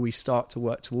how do we start to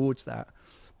work towards that?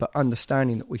 But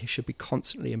understanding that we should be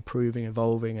constantly improving,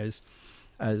 evolving as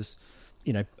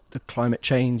the climate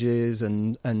changes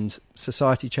and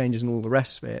society changes and all the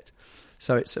rest of it.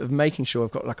 So it's sort of making sure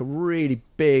I've got like a really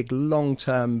big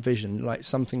long-term vision, like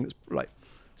something that's like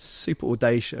super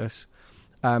audacious,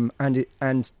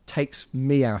 and takes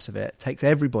me out of it, takes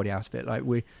everybody out of it. Like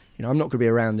I'm not going to be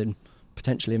around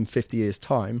potentially in 50 years'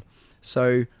 time.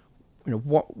 So,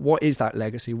 what is that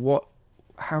legacy?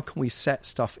 How can we set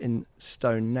stuff in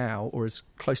stone now, or as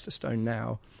close to stone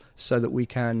now, so that we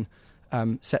can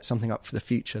set something up for the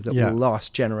future that will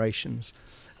last generations,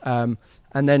 and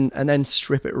then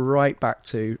strip it right back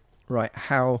to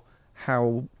how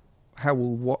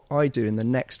will what I do in the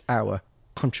next hour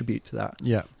contribute to that?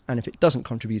 Yeah. And if it doesn't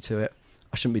contribute to it,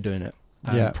 I shouldn't be doing it.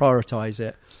 Prioritize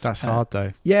it. That's hard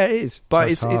though. Yeah, it is. But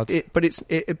That's hard. but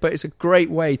it's a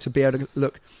great way to be able to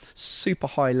look super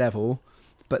high level,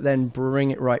 but then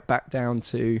bring it right back down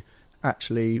to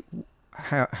actually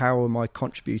how am I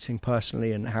contributing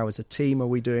personally, and how as a team are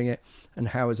we doing it, and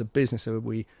how as a business are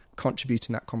we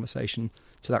contributing that conversation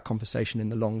in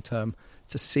the long term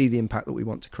to see the impact that we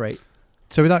want to create.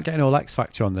 So without getting all X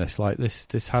Factor on this, like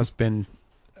this has been,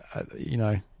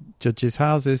 Judges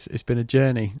Houses. It's been a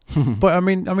journey, but I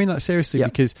mean that seriously,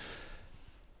 because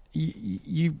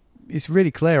you it's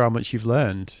really clear how much you've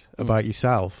learned about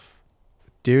yourself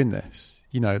doing this.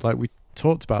 Like we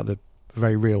talked about the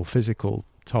very real physical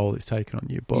toll it's taken on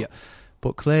you,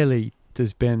 but clearly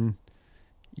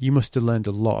you must have learned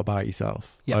a lot about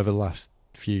yourself over the last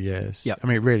few years. I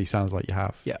mean, it really sounds like you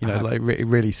have. It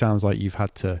really sounds like you've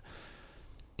had to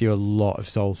do a lot of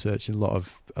soul searching, a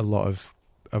lot of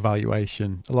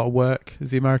evaluation, a lot of work,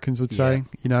 as the Americans would say.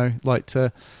 Like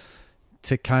to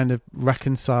kind of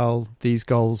reconcile these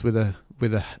goals with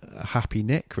a happy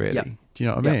Nick, really. Do you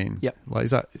know what I mean? Like,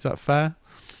 is that fair?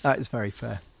 That is very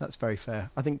fair. That's very fair.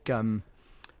 I think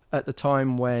at the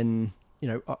time when,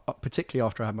 particularly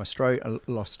after I had my stroke, I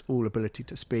lost all ability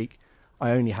to speak.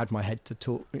 I only had my head to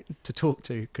talk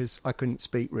to because I couldn't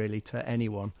speak really to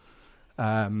anyone,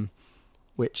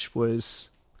 which was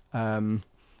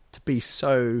to be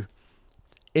so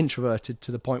introverted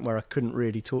to the point where I couldn't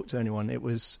really talk to anyone. It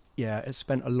was, it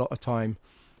spent a lot of time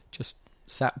just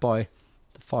sat by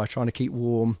the fire trying to keep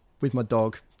warm with my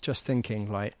dog, just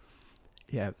thinking like,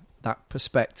 that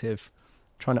perspective,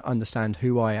 trying to understand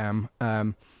who I am,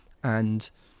 and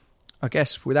I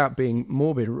guess without being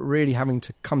morbid, really having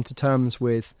to come to terms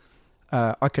with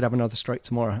I could have another stroke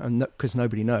tomorrow, and because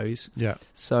nobody knows.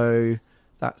 So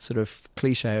that sort of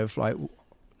cliche of like,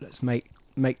 let's make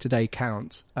today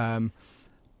count,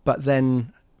 but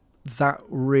then that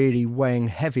really weighing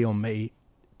heavy on me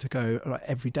to go like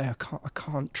every day. I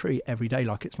can't treat every day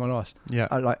like it's my last.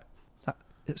 I like that.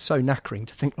 It's so knackering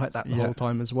to think like that the whole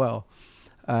time as well.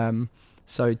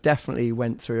 So definitely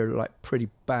went through like pretty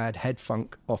bad head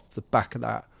funk off the back of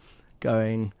that,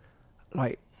 going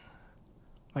like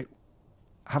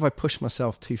have I pushed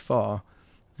myself too far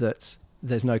that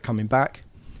there's no coming back?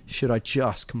 Should I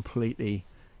just completely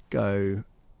go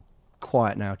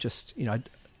quiet now? Just,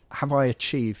 have I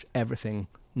achieved everything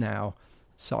now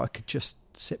so I could just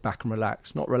sit back and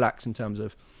relax? Not relax in terms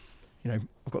of, I've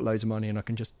got loads of money and I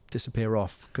can just disappear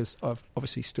off, because I've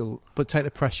obviously still... But take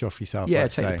the pressure off yourself.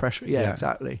 The pressure. Yeah,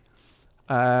 exactly.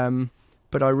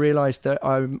 But I realised that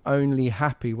I'm only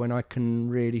happy when I can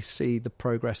really see the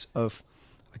progress of,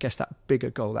 I guess, that bigger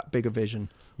goal, that bigger vision,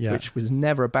 which was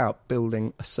never about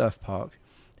building a surf park.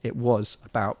 It was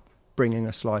about bringing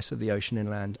a slice of the ocean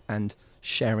inland and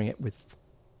sharing it with,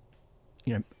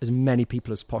 as many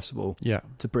people as possible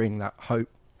to bring that hope,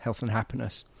 health and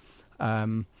happiness.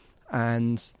 And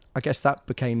I guess that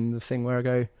became the thing where I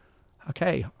go,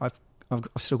 okay, I've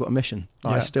still got a mission.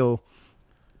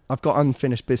 I've got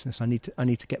unfinished business. I need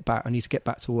to get back. I need to get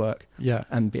back to work.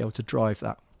 And be able to drive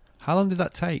that. How long did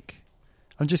that take?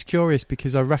 I'm just curious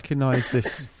because I recognise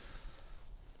this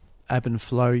ebb and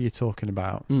flow you're talking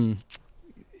about.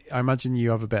 I imagine you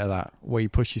have a bit of that, where you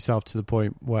push yourself to the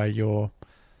point where you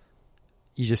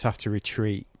just have to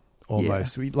retreat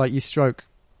almost. Like your stroke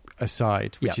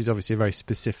aside, which is obviously a very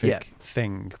specific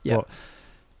thing. But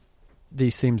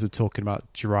these themes were talking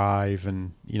about drive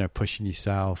and, you know, pushing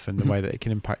yourself and the way that it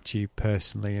can impact you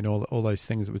personally and all those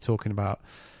things that we're talking about.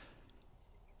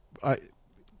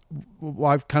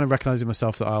 I've kind of recognized in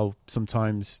myself that I'll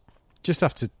sometimes just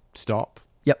have to stop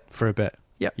for a bit.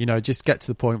 Yep. You know, just get to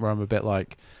the point where I'm a bit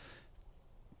like,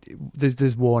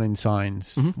 there's warning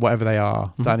signs, whatever they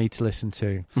are, that I need to listen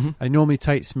to. And it normally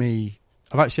takes me,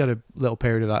 I've actually had a little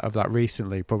period of that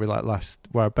recently, probably like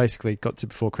where I basically got to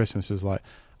before Christmas is like,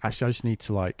 actually I just need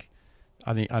to like,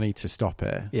 I need to stop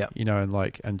it, you know,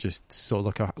 and just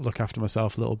sort of look after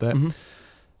myself a little bit. And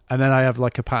then I have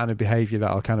like a pattern of behavior that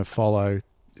I'll kind of follow,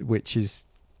 which is,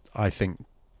 I think,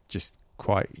 just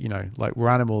quite, you know, like we're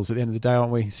animals at the end of the day,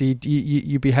 aren't we? So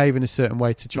you behave in a certain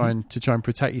way to try and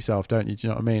protect yourself, don't you? Do you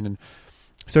know what I mean? And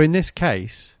so in this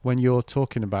case, when you're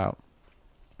talking about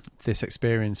this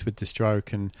experience with the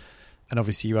stroke and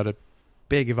obviously you had a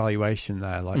big evaluation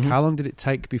there, like how long did it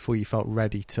take before you felt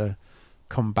ready to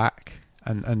come back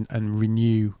and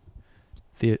renew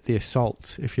the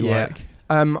assault, if you like?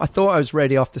 I thought I was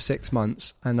ready after 6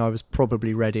 months, and I was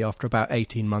probably ready after about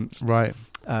 18 months. Right.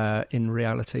 In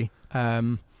reality.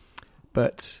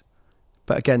 But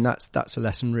again, that's a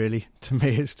lesson really to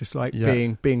me. It's just like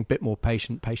being a bit more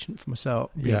patient for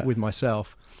myself, with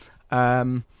myself.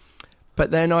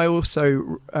 But then I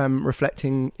also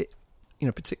reflecting, you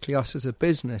know, particularly us as a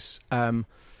business,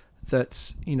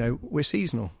 that, you know, we're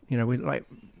seasonal. You know, we're like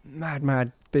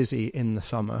mad busy in the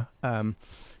summer. You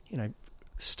know,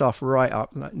 staff right up,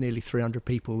 like nearly 300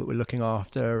 people that we're looking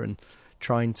after and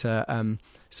trying to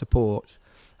support.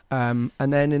 And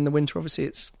then in the winter, obviously,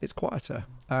 it's quieter.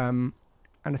 And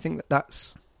I think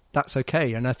that's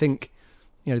okay. And I think,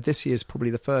 you know, this year's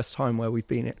probably the first time where we've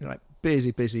been at like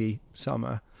busy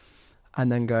summer, and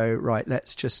then go, right,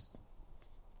 let's just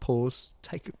pause,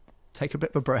 take a bit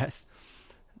of a breath,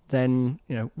 then,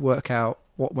 you know, work out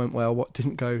what went well, what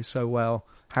didn't go so well,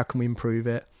 how can we improve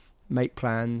it, make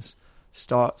plans,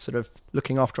 start sort of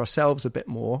looking after ourselves a bit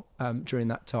more during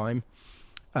that time.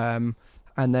 And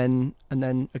then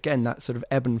again, that sort of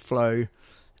ebb and flow, you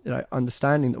know,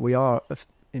 understanding that we are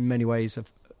in many ways a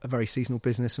very seasonal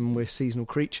business and we're seasonal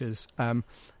creatures. And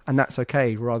that's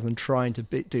okay, rather than trying to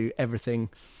do everything,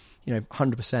 you know,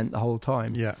 100% the whole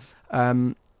time. Yeah.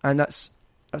 And that's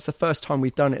the first time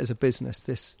we've done it as a business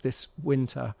this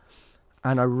winter.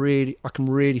 And I can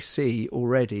really see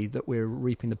already that we're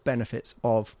reaping the benefits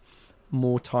of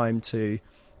more time to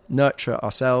nurture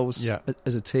ourselves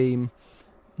as a team,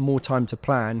 more time to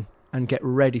plan and get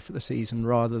ready for the season,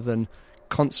 rather than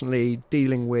constantly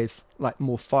dealing with like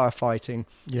more firefighting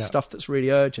stuff that's really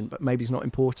urgent but maybe is not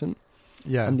important.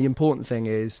 And the important thing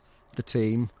is the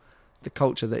team, the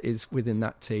culture that is within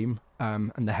that team,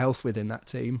 and the health within that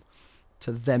team,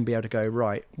 to then be able to go,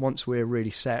 right, once we're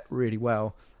really set really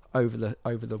well over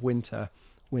the winter,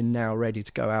 we're now ready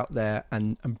to go out there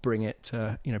and bring it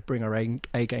to, you know, bring our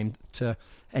A game to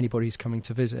anybody who's coming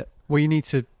to visit. Well, you need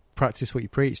to practice what you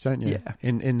preach, don't you? Yeah.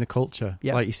 In the culture.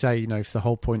 Yeah. Like you say, you know, if the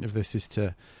whole point of this is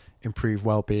to improve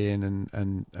well-being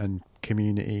and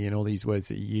community and all these words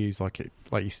that you use,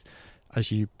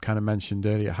 as you kind of mentioned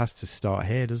earlier, it has to start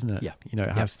here, doesn't it? Yeah. You know,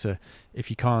 it has to, if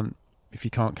you can't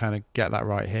kind of get that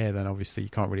right here, then obviously you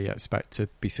can't really expect to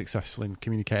be successful in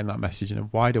communicating that message in a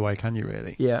wider way, can you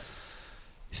really? Yeah.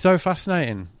 So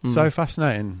fascinating. So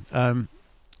fascinating.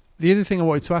 The other thing I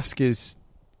wanted to ask is,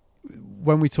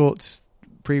 when we talked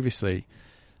previously,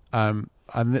 and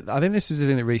I think this was the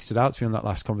thing that really stood out to me on that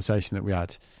last conversation that we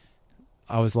had.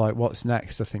 I was like, what's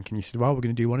next? I think, and you said, well, we're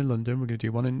going to do one in London, we're going to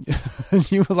do one in,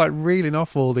 and you were like reeling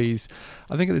off all these.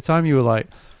 I think at the time you were like,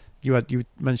 you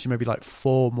mentioned maybe like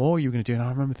 4 more you were going to do, and I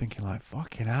remember thinking like,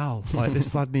 fucking hell, like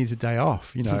this lad needs a day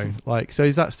off, you know, like, so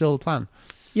is that still the plan?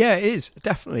 Yeah, it is,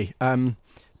 definitely.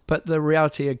 But the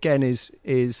reality again is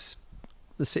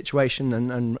the situation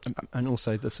and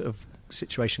also the sort of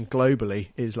situation globally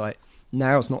is like,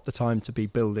 now's not the time to be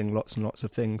building lots and lots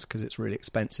of things because it's really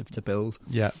expensive to build.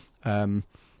 Yeah.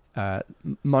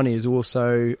 Money is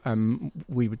also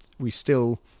we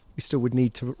still would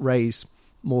need to raise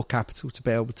more capital to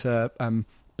be able to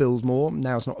build more.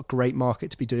 Now's not a great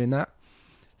market to be doing that.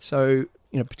 So,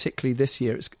 you know, particularly this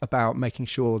year, it's about making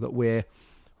sure that we're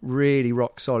really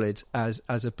rock solid as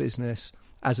a business,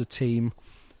 as a team,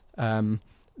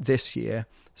 this year,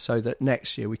 so that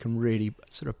next year we can really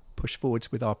sort of push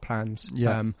forwards with our plans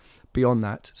beyond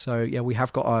that. So yeah, we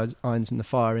have got our irons in the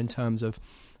fire in terms of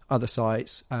other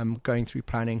sites, going through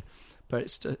planning, but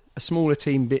it's a smaller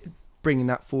team bringing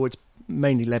that forward,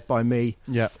 mainly led by me.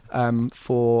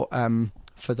 For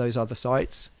those other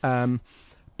sites.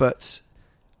 But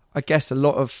I guess a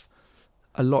lot of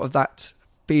that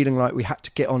feeling like we had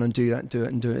to get on and do that and do it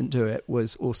and do it and do it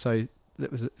was also,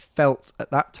 that was felt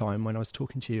at that time when I was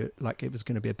talking to you like it was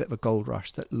going to be a bit of a gold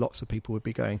rush, that lots of people would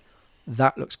be going,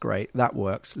 that looks great, that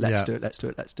works, let's do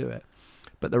it.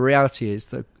 But the reality is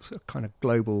the sort of kind of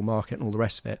global market and all the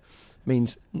rest of it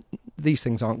means these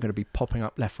things aren't going to be popping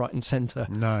up left, right and centre.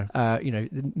 No.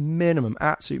 The minimum,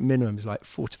 absolute minimum is like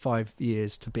 4 to 5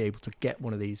 years to be able to get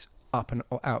one of these up and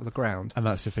out of the ground. And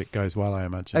that's if it goes well, I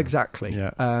imagine. Exactly.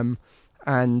 Yeah.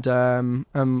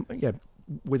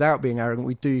 Without being arrogant,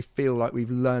 we do feel like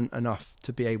we've learned enough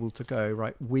to be able to go,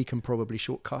 right, we can probably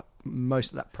shortcut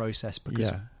most of that process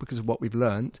because of what we've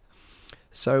learned.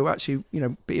 So actually,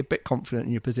 be a bit confident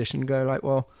in your position and go like,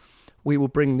 well, we will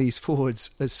bring these forwards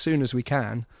as soon as we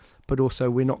can, but also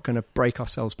we're not going to break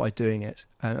ourselves by doing it.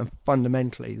 And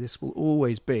fundamentally, this will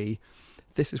always be,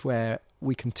 this is where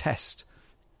we can test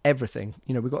everything.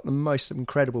 We've got the most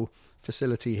incredible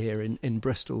facility here in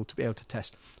Bristol to be able to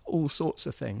test all sorts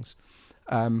of things.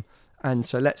 And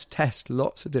so let's test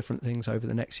lots of different things over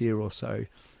the next year or so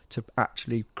to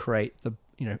actually create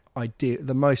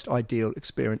the most ideal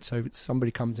experience. So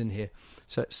somebody comes in here,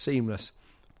 so it's seamless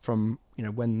from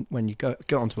when you go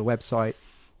onto the website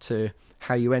to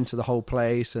how you enter the whole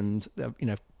place, and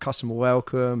customer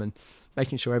welcome and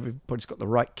making sure everybody's got the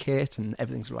right kit and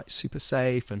everything's like super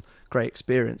safe and great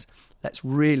experience. Let's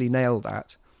really nail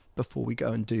that before we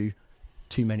go and do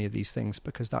too many of these things,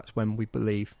 because that's when we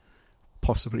believe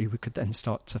possibly we could then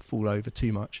start to fall over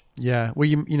too much. Yeah. Well,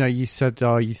 you said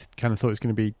you kind of thought it was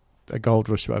going to be a gold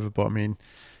rush or whatever, but I mean,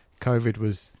 COVID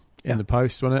was in the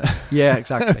post, wasn't it? Yeah,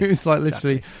 exactly. It was like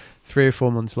literally 3 or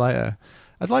 4 months later.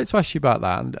 I'd like to ask you about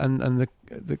that and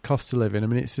the cost of living. I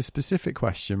mean, it's a specific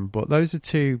question, but those are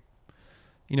two,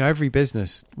 every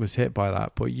business was hit by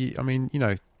that. But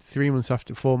 3 months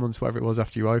after, 4 months, whatever it was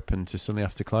after you opened, to suddenly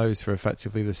have to close for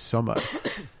effectively the summer,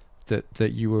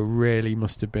 that you were really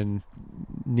must have been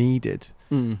needed.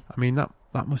 I mean,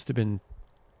 that must have been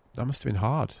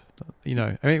hard. I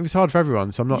mean, it was hard for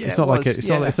everyone. So I'm not. Yeah, it's not like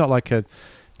it's not like a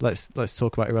let's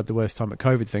talk about who had the worst time at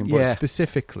COVID thing. But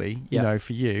specifically,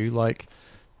 for you, like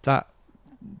that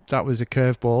was a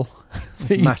curveball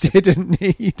that you didn't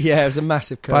need. Yeah, it was a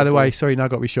massive curveball. By the way, sorry, now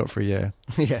got to be shut for a year.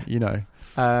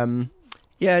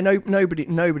 Yeah,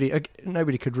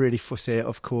 nobody could really foresee it,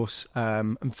 of course.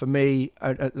 And for me,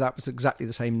 that was exactly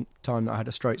the same time that I had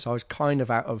a stroke. So I was kind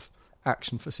of out of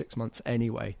action for 6 months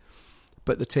anyway.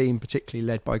 But the team, particularly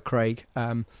led by Craig,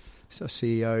 so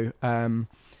CEO,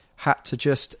 had to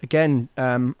just, again,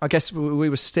 I guess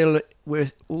we're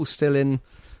all still in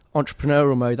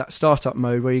entrepreneurial mode, that startup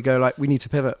mode where you go like, we need to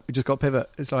pivot. We just got to pivot.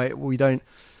 It's like, we don't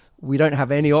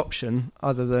have any option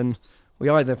other than we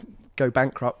either go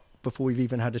bankrupt before we've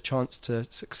even had a chance to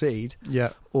succeed,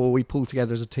 or we pull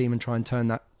together as a team and try and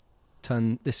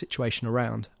turn this situation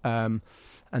around. And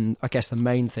I guess the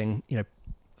main thing,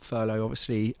 furlough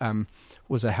obviously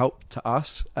was a help to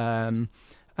us, and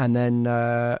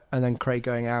then Craig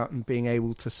going out and being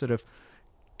able to sort of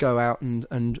go out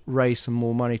and raise some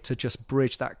more money to just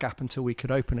bridge that gap until we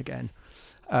could open again.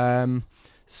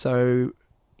 So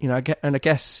I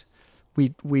guess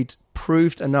we'd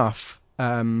proved enough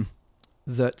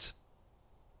that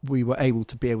we were able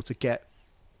to get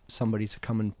somebody to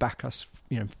come and back us,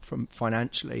 from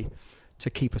financially, to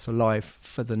keep us alive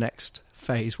for the next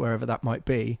phase, wherever that might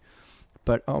be.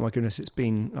 But oh my goodness, it's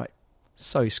been like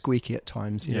so squeaky at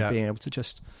times, being able to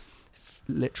just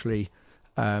literally,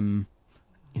 a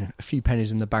few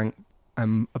pennies in the bank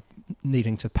and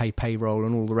needing to pay payroll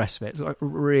and all the rest of it. It's like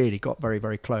really got very,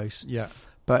 very close. Yeah.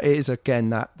 But it is, again,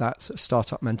 that sort of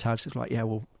startup mentality. It's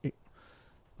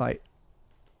like,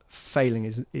 failing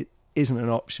isn't an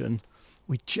option.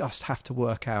 We just have to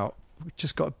work out. We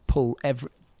just got to pull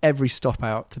every stop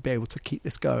out to be able to keep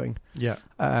this going. Yeah.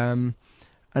 And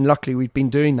luckily we'd been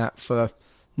doing that for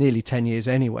nearly 10 years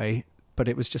anyway, but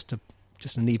it was just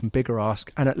an even bigger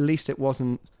ask. And at least it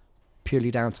wasn't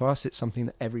purely down to us. It's something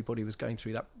that everybody was going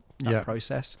through that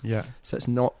process. Yeah. So it's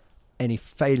not any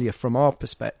failure from our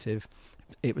perspective.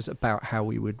 It was about how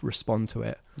we would respond to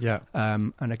it. Yeah.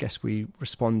 And I guess we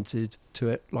responded to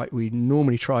it like we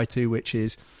normally try to, which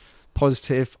is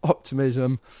positive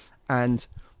optimism and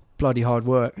bloody hard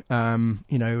work. And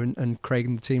Craig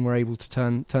and the team were able to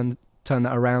turn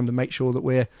that around and make sure that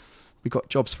we got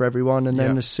jobs for everyone. And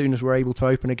then as soon as we're able to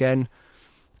open again,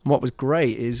 what was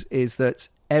great is that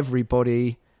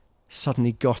everybody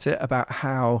suddenly got it about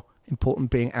how important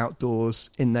being outdoors,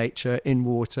 in nature, in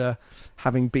water,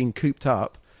 having been cooped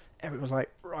up. Everyone was like,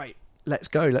 right, let's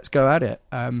go at it.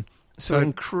 So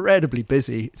incredibly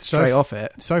busy straight off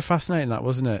it. So fascinating that,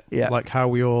 wasn't it? Yeah. Like how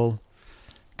we all,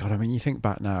 God, I mean, you think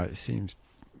back now, it seems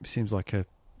like a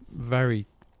very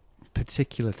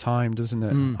particular time, doesn't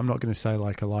it? Mm. I'm not going to say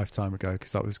like a lifetime ago,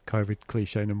 because that was COVID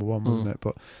cliche number one, wasn't it?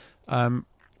 But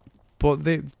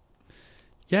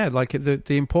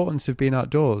the importance of being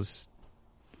outdoors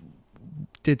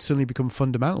did suddenly become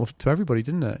fundamental to everybody,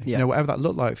 didn't it? Yeah. You know, whatever that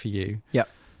looked like for you. Yeah.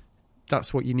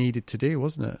 That's what you needed to do,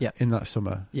 wasn't it? Yeah. In that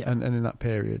summer. Yeah. And in that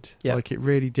period. Yeah. Like, it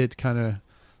really did kind of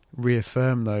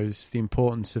reaffirm the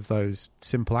importance of those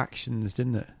simple actions,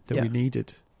 didn't it? That Yeah. we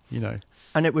needed, you know.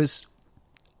 And it was,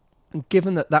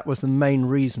 given that was the main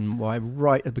reason why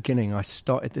right at the beginning I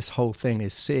started this whole thing,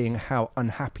 is seeing how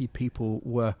unhappy people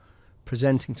were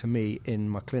presenting to me in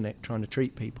my clinic trying to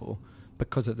treat people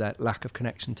because of that lack of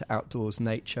connection to outdoors,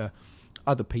 nature,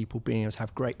 other people being able to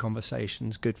have great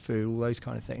conversations, good food, all those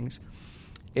kind of things.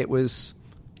 It was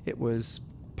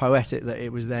poetic that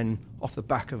it was then off the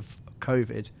back of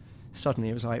COVID, suddenly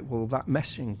it was like, well, that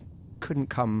messaging couldn't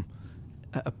come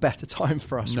at a better time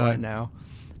for us right now.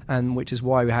 And which is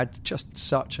why we had just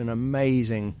such an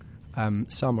amazing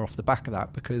summer off the back of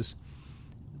that, because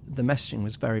the messaging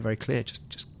was very, very clear.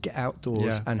 Just get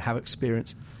outdoors and have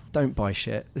experience. Don't buy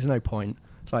shit. There's no point.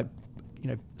 It's like, you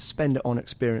know, spend it on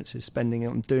experiences, spending it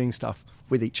on doing stuff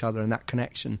with each other and that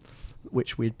connection,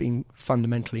 which we'd been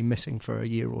fundamentally missing for a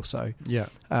year or so. Yeah.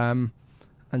 And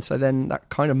so then that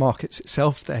kind of markets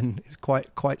itself then is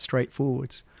quite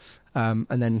straightforward. And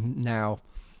then now,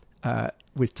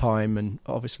 with time and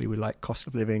obviously with like cost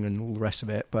of living and all the rest of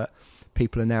it, but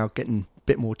people are now getting a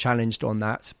bit more challenged on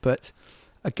that. But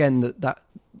again,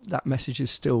 that message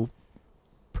is still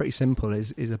pretty simple,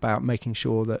 is about making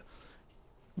sure that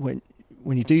when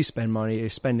you do spend money, you're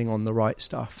spending on the right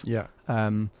stuff. Yeah.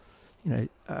 And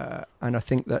I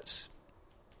think that's,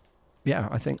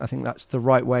 I think that's the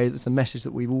right way. That's the message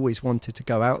that we've always wanted to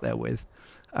go out there with.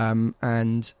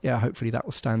 And hopefully that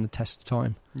will stand the test of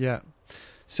time. Yeah.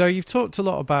 So you've talked a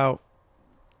lot about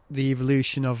the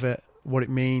evolution of it, what it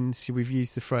means. We've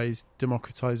used the phrase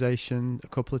democratization a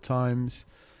couple of times.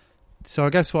 So I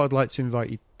guess what I'd like to invite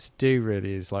you to do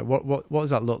really is like, what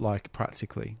does that look like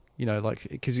practically? You know, like,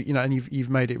 because, you know, and you've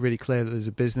made it really clear that there's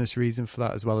a business reason for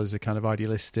that as well as a kind of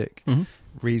idealistic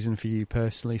reason for you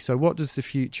personally. So what does the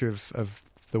future of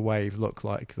the Wave look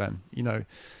like then? You know,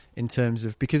 in terms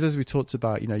of, because as we talked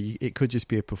about, you know, it could just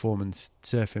be a performance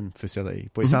surfing facility,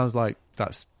 but it sounds like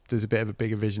there's a bit of a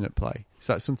bigger vision at play. Is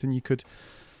that something you could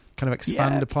kind of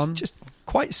expand upon? Just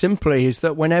quite simply is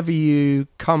that whenever you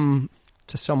come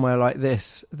to somewhere like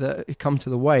this, that you come to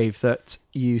the Wave, that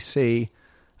you see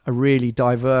a really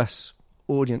diverse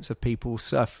audience of people,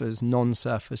 surfers,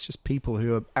 non-surfers, just people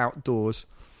who are outdoors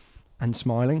and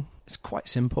smiling. It's quite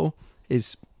simple,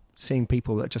 is seeing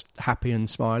people that are just happy and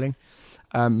smiling.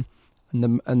 And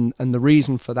the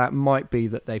reason for that might be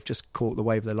that they've just caught the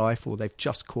wave of their life, or they've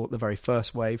just caught the very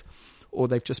first wave, or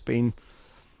they've just been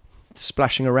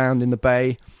splashing around in the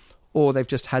bay, or they've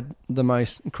just had the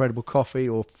most incredible coffee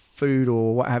or food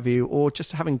or what have you, or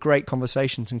just having great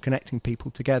conversations and connecting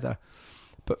people together.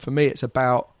 But for me, it's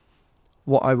about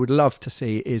what I would love to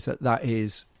see is that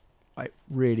is like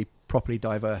really properly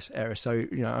diverse area. So,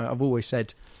 you know, I've always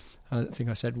said, I think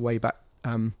I said way back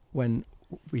when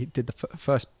we did the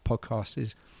first podcast,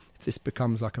 is if this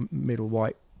becomes like a middle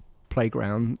class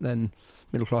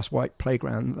white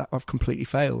playground, that I've completely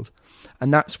failed.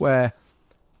 And I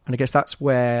guess that's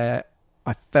where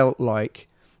I felt like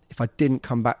if I didn't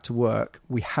come back to work,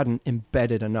 we hadn't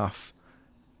embedded enough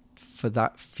for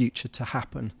that future to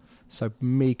happen. So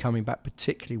me coming back,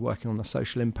 particularly working on the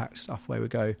social impact stuff, where we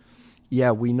go,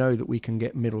 we know that we can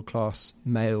get middle class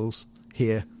males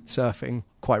here surfing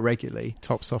quite regularly.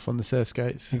 Tops off on the surf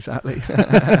skates. Exactly.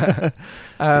 The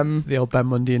old Ben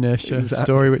Mundy inertia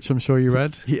story, which I'm sure you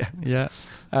read. Yeah.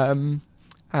 But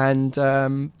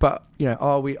you know,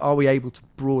 are we able to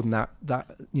broaden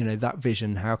that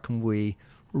vision? How can we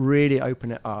really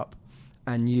open it up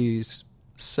and use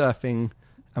surfing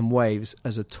and waves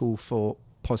as a tool for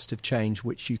positive change,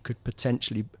 which you could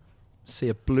potentially see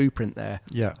a blueprint there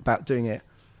about doing it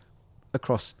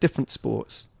across different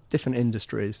sports, different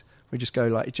industries. We just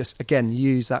go again,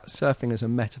 use that surfing as a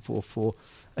metaphor for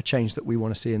a change that we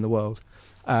want to see in the world.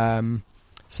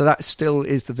 So that still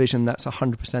is the vision. That's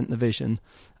 100% the vision.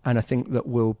 And I think that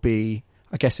will be,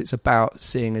 I guess it's about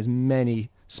seeing as many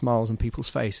smiles on people's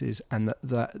faces, and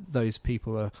that those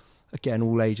people are, again,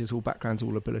 all ages, all backgrounds,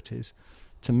 all abilities.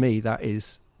 To me, that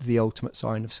is the ultimate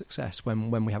sign of success.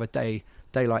 When we have a day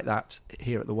like that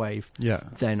here at the Wave,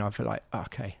 then I feel like,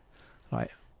 okay,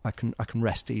 like I can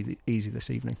rest easy this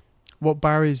evening. What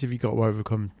barriers have you got to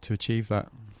overcome to achieve that?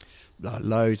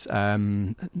 Loads.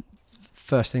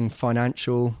 First thing,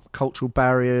 financial, cultural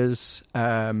barriers.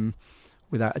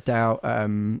 without a doubt.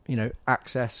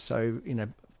 Access, so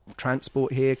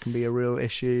transport here can be a real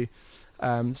issue.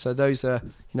 So those are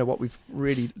what we've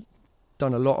really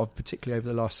done a lot of, particularly over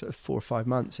the last sort of 4 or 5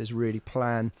 months, is really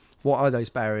plan what are those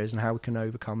barriers and how we can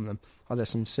overcome them. Are there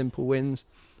some simple wins,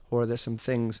 or are there some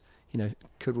things,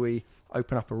 could we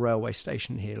open up a railway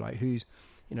station here? Like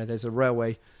there's a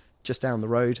railway just down the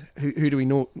road. Who do we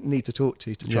need to talk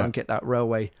to try and get that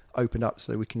railway opened up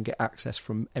so we can get access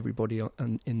from everybody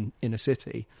in a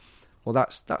city? Well,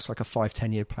 that's like a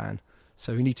 5-10 year plan.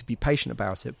 So we need to be patient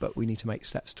about it, but we need to make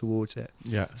steps towards it.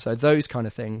 Yeah. So those kind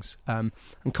of things, and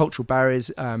cultural barriers,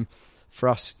 for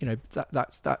us,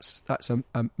 that's a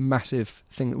massive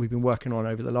thing that we've been working on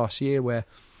over the last year, where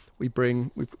we've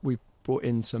brought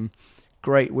in some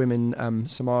great women,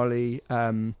 Somali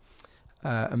and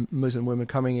Muslim women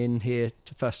coming in here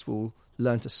to first of all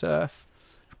learn to surf.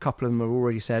 A couple of them have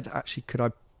already said, actually, could I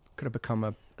become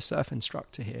a surf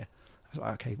instructor here? I was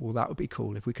like, okay, well, that would be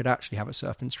cool if we could actually have a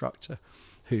surf instructor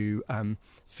who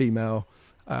female,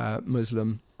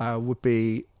 Muslim, would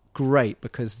be great,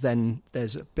 because then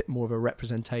there's a bit more of a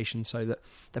representation, so that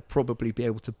they'll probably be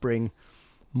able to bring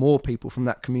more people from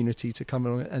that community to come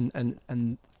along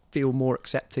and feel more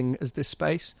accepting as this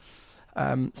space.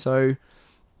 So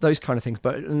those kind of things.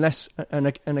 But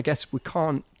I guess we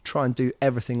can't try and do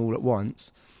everything all at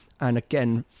once. And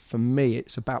again, for me,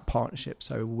 it's about partnership.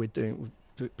 So we've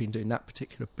been doing that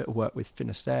particular bit of work with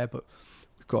Finisterre, but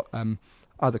we've got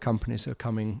other companies who are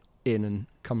coming in and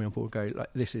coming on board, go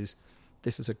like, this is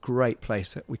a great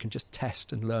place that we can just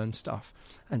test and learn stuff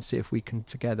and see if we can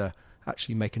together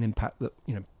actually make an impact that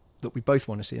that we both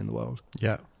want to see in the world.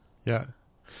 Yeah.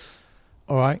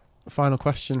 All right, final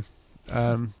question,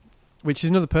 which is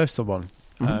another personal one.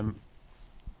 Mm-hmm.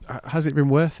 Has it been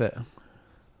worth it?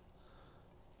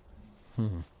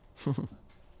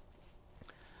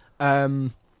 I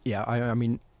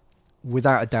mean,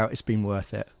 without a doubt, it's been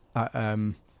worth it. I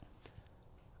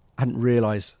hadn't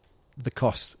realised the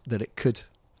cost that it could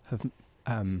have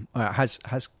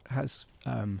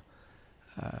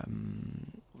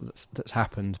that's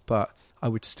happened, but I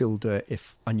would still do it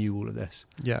if I knew all of this.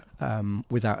 Yeah.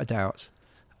 Without a doubt.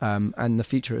 And the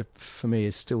future for me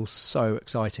is still so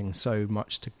exciting, so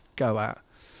much to go at,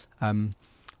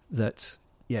 that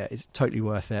it's totally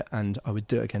worth it, and I would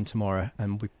do it again tomorrow,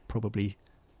 and we probably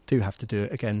do have to do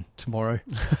it again tomorrow,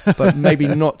 but maybe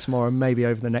not tomorrow, maybe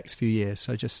over the next few years.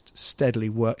 So just steadily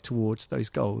work towards those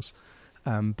goals.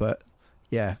 But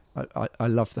yeah, I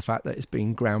love the fact that it's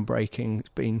been groundbreaking, it's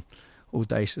been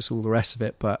audacious, all the rest of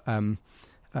it. But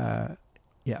I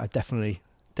definitely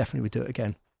would do it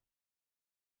again.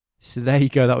 So there you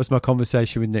go. That was my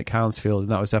conversation with Nick Hounsfield,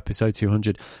 and that was episode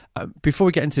 200. Before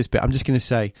we get into this bit, I'm just going to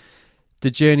say, the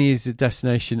journey is the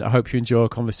destination. I hope you enjoy our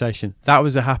conversation. That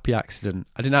was a happy accident.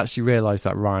 I didn't actually realise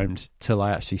that rhymed till I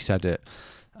actually said it.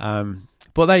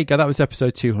 But there you go. That was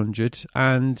episode 200.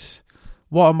 And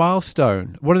what a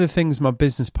milestone. One of the things my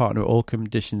business partner at All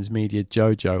Conditions Media,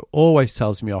 Jojo, always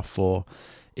tells me off for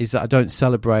is that I don't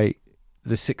celebrate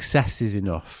the successes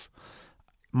enough.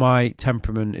 My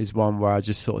temperament is one where I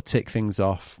just sort of tick things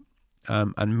off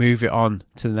and move it on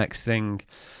to the next thing.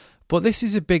 But this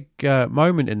is a big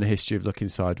moment in the history of Looking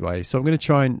Sideways. So I'm going to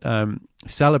try and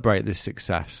celebrate this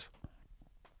success.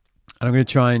 And I'm going to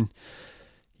try and,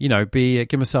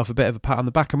 give myself a bit of a pat on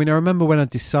the back. I mean, I remember when I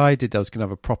decided I was going to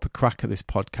have a proper crack at this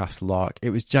podcast lark. It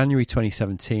was January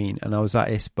 2017, and I was at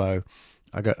ISPO.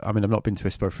 I've not been to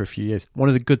ISPO for a few years. One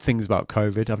of the good things about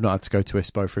COVID, I've not had to go to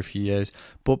ISPO for a few years.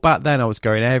 But back then, I was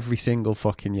going every single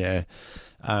fucking year.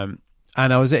 And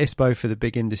I was at ISPO for the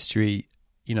big industry,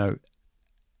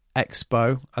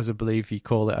 Expo, as I believe you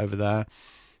call it over there.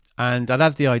 And I'd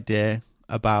had the idea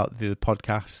about the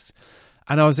podcast,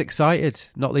 and I was excited,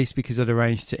 not least because I'd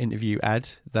arranged to interview Ed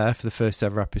there for the first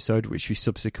ever episode, which we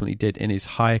subsequently did in his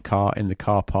hire car in the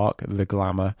car park, the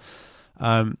Glamour.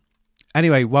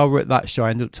 Anyway, while we're at that show, I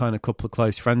ended up telling a couple of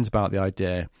close friends about the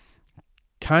idea,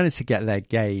 kind of to get their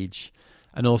gauge,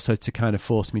 and also to kind of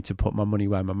force me to put my money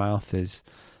where my mouth is.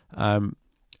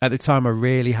 At the time, I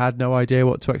really had no idea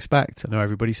what to expect. I know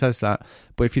everybody says that,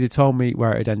 but if you'd have told me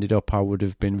where it had ended up, I would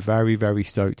have been very, very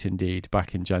stoked indeed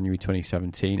back in January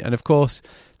 2017. And of course,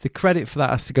 the credit for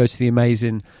that has to go to the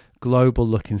amazing global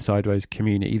Looking Sideways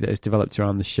community that has developed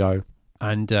around the show,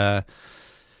 and that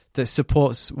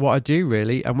supports what I do,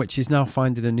 really, and which is now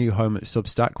finding a new home at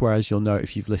Substack, where, as you'll know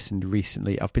if you've listened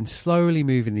recently, I've been slowly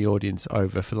moving the audience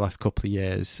over for the last couple of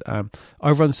years.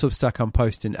 Over on Substack, I'm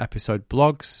posting episode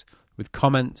blogs with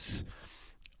comments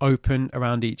open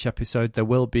around each episode. There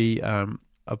will be a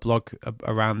a blog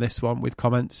around this one with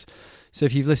comments. So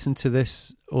if you've listened to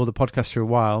this or the podcast for a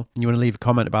while and you want to leave a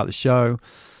comment about the show,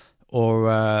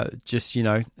 or just,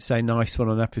 say nice one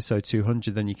on episode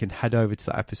 200, then you can head over to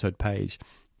that episode page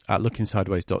at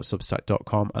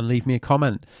lookingsideways.substack.com and leave me a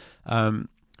comment.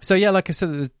 So yeah, like I said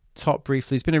at the top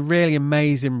briefly, it's been a really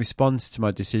amazing response to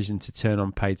my decision to turn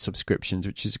on paid subscriptions,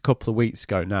 which is a couple of weeks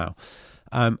ago now.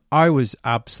 I was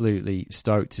absolutely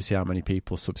stoked to see how many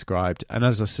people subscribed. And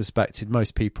as I suspected,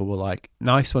 most people were like,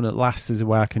 nice one, at last there's a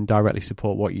way I can directly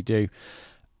support what you do.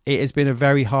 It has been a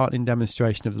very heartening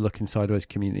demonstration of the Looking Sideways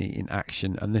community in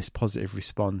action, and this positive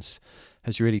response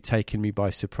has really taken me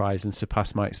by surprise and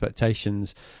surpassed my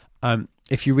expectations.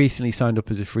 If you recently signed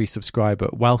up as a free subscriber,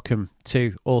 welcome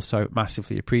too, also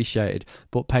massively appreciated.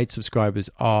 But paid subscribers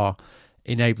are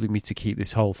enabling me to keep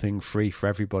this whole thing free for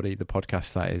everybody, the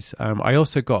podcast that is. I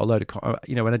also got a load of,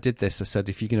 when I did this, I said,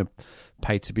 if you're going to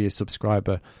pay to be a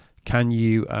subscriber, can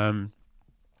you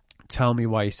tell me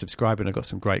why you subscribe? And I got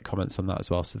some great comments on that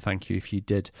as well, so thank you if you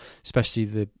did, especially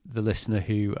the listener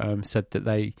who said that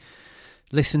they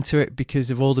listened to it because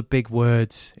of all the big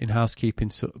words in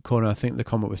Housekeeping Corner. I think the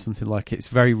comment was something like, it's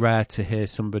very rare to hear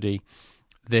somebody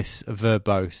this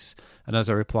verbose. And as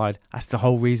I replied, that's the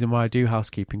whole reason why I do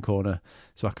Housekeeping Corner,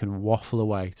 so I can waffle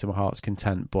away to my heart's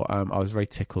content. But I was very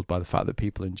tickled by the fact that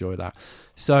people enjoy that.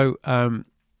 So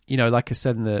like I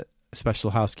said in the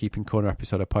special Housekeeping Corner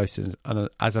episode I posted, and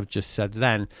as I've just said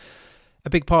then, a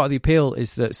big part of the appeal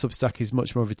is that Substack is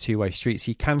much more of a two-way street.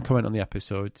 So you can comment on the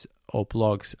episodes or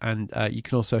blogs, and you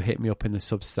can also hit me up in the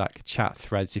Substack chat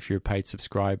threads if you're a paid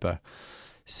subscriber.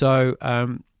 So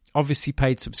obviously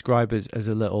paid subscribers, as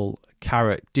a little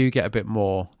carrot, do get a bit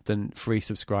more than free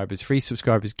subscribers. Free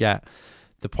subscribers get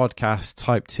the podcast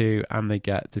Type 2 and they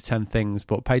get the 10 things,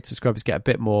 but paid subscribers get a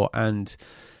bit more, and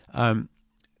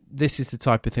this is the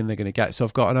type of thing they're going to get. So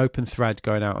I've got an open thread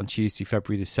going out on Tuesday,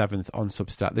 February the 7th on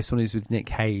Substack. This one is with Nick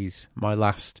Hayes, my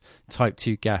last Type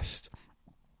 2 guest.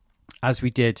 As we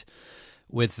did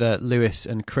with Lewis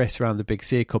and Chris around the Big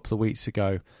C a couple of weeks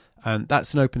ago. And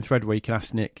that's an open thread where you can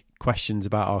ask Nick questions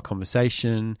about our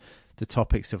conversation, the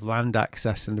topics of land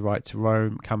access and the Right to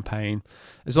Roam campaign,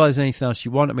 as well as anything else you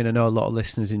want. I mean, I know a lot of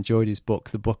listeners enjoyed his book,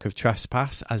 The Book of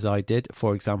Trespass, as I did,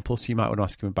 for example, so you might want to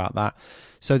ask him about that.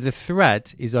 So the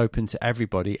thread is open to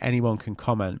everybody. Anyone can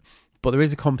comment, but there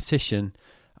is a competition.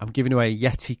 I'm giving away a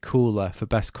Yeti cooler for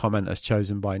best comment as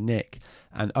chosen by Nick,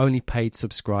 and only paid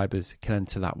subscribers can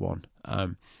enter that one.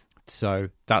 So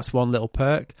that's one little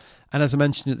perk. And as I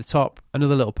mentioned at the top,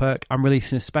 another little perk, I'm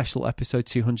releasing a special episode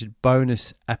 200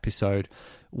 bonus episode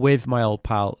with my old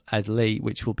pal Ed Lee,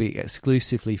 which will be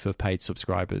exclusively for paid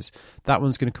subscribers. That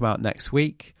one's going to come out next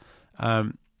week.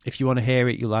 If you want to hear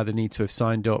it, you'll either need to have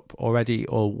signed up already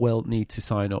or will need to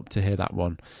sign up to hear that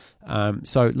one.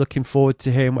 So looking forward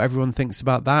to hearing what everyone thinks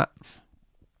about that.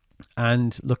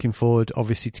 And looking forward,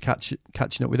 obviously, to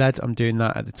catching up with Ed. I'm doing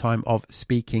that at the time of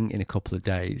speaking in a couple of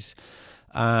days.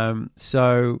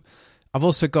 So I've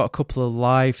also got a couple of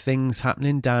live things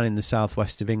happening down in the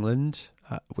southwest of England,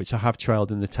 which I have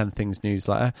trailed in the 10 Things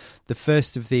newsletter. The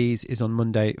first of these is on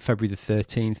Monday, February the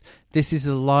 13th. This is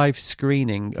a live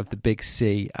screening of the Big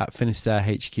C at Finisterre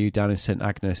HQ down in St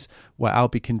Agnes, where I'll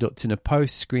be conducting a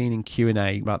post-screening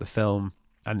Q&A about the film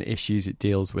and the issues it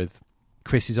deals with.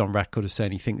 Chris is on record as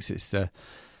saying he thinks it's the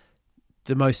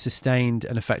most sustained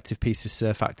and effective piece of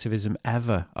surf activism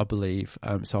ever, I believe.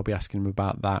 So I'll be asking him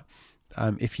about that.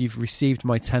 If you've received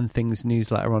my 10 Things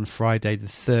newsletter on Friday, the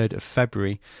 3rd of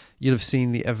February, you'll have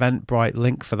seen the Eventbrite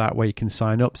link for that where you can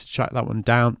sign up. So track that one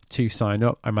down to sign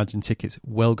up. I imagine tickets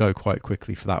will go quite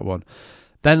quickly for that one.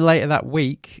 Then later that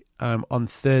week, on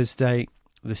Thursday,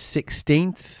 the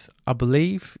 16th, I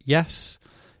believe. Yes,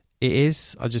 it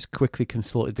is. I just quickly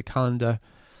consulted the calendar.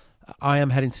 I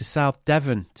am heading to South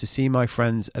Devon to see my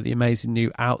friends at the amazing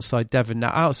new Outside Devon.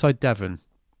 Now, Outside Devon,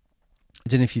 I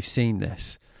don't know if you've seen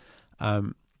this.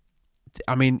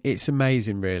 I mean, it's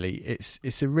amazing, really.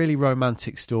 It's a really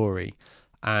romantic story,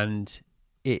 and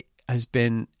it's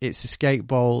a skate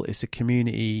bowl, it's a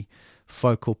community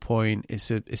focal point, it's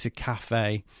a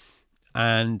cafe,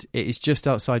 and it is just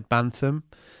outside Bantham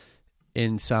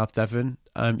in South Devon.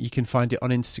 You can find it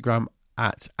on Instagram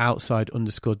at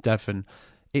outside_Devon.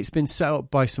 It's been set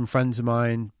up by some friends of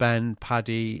mine, Ben,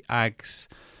 Paddy, Ags,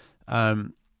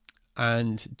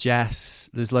 and Jess.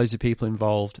 There's loads of people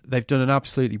involved. They've done an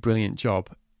absolutely brilliant job.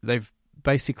 They've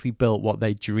basically built what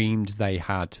they dreamed they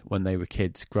had when they were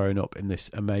kids growing up in this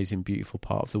amazing, beautiful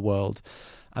part of the world.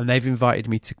 And they've invited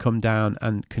me to come down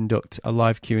and conduct a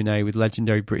live Q&A with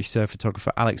legendary British surf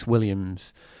photographer Alex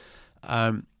Williams.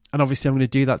 And obviously I'm going to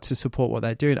do that to support what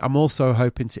they're doing. I'm also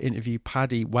hoping to interview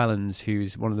Paddy Wellens,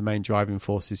 who's one of the main driving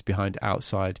forces behind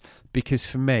Outside, because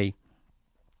for me,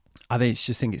 I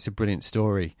think it's a brilliant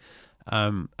story.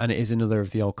 And it is another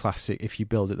of the old classic, if you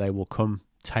build it, they will come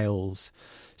tales.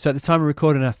 So at the time of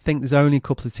recording, I think there's only a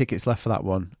couple of tickets left for that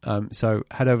one. So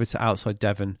head over to Outside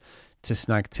Devon to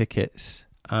snag tickets,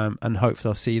 and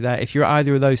hopefully I'll see you there. If you're at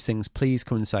either of those things, please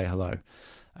come and say hello.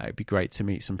 It'd be great to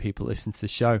meet some people listening to the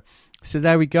show. So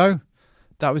there we go.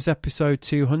 That was episode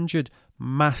 200.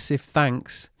 Massive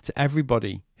thanks to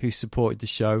everybody who supported the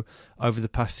show over the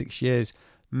past 6 years.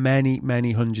 Many,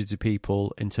 many hundreds of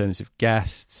people in terms of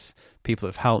guests, people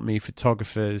that have helped me,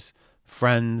 photographers,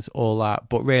 friends, all that.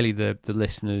 But really the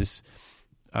listeners,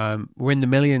 we're in the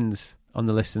millions on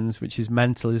the listens, which is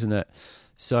mental, isn't it?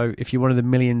 So if you're one of the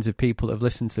millions of people that have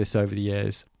listened to this over the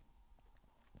years,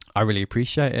 I really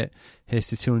appreciate it. Here's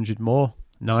to 200 more.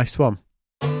 Nice one.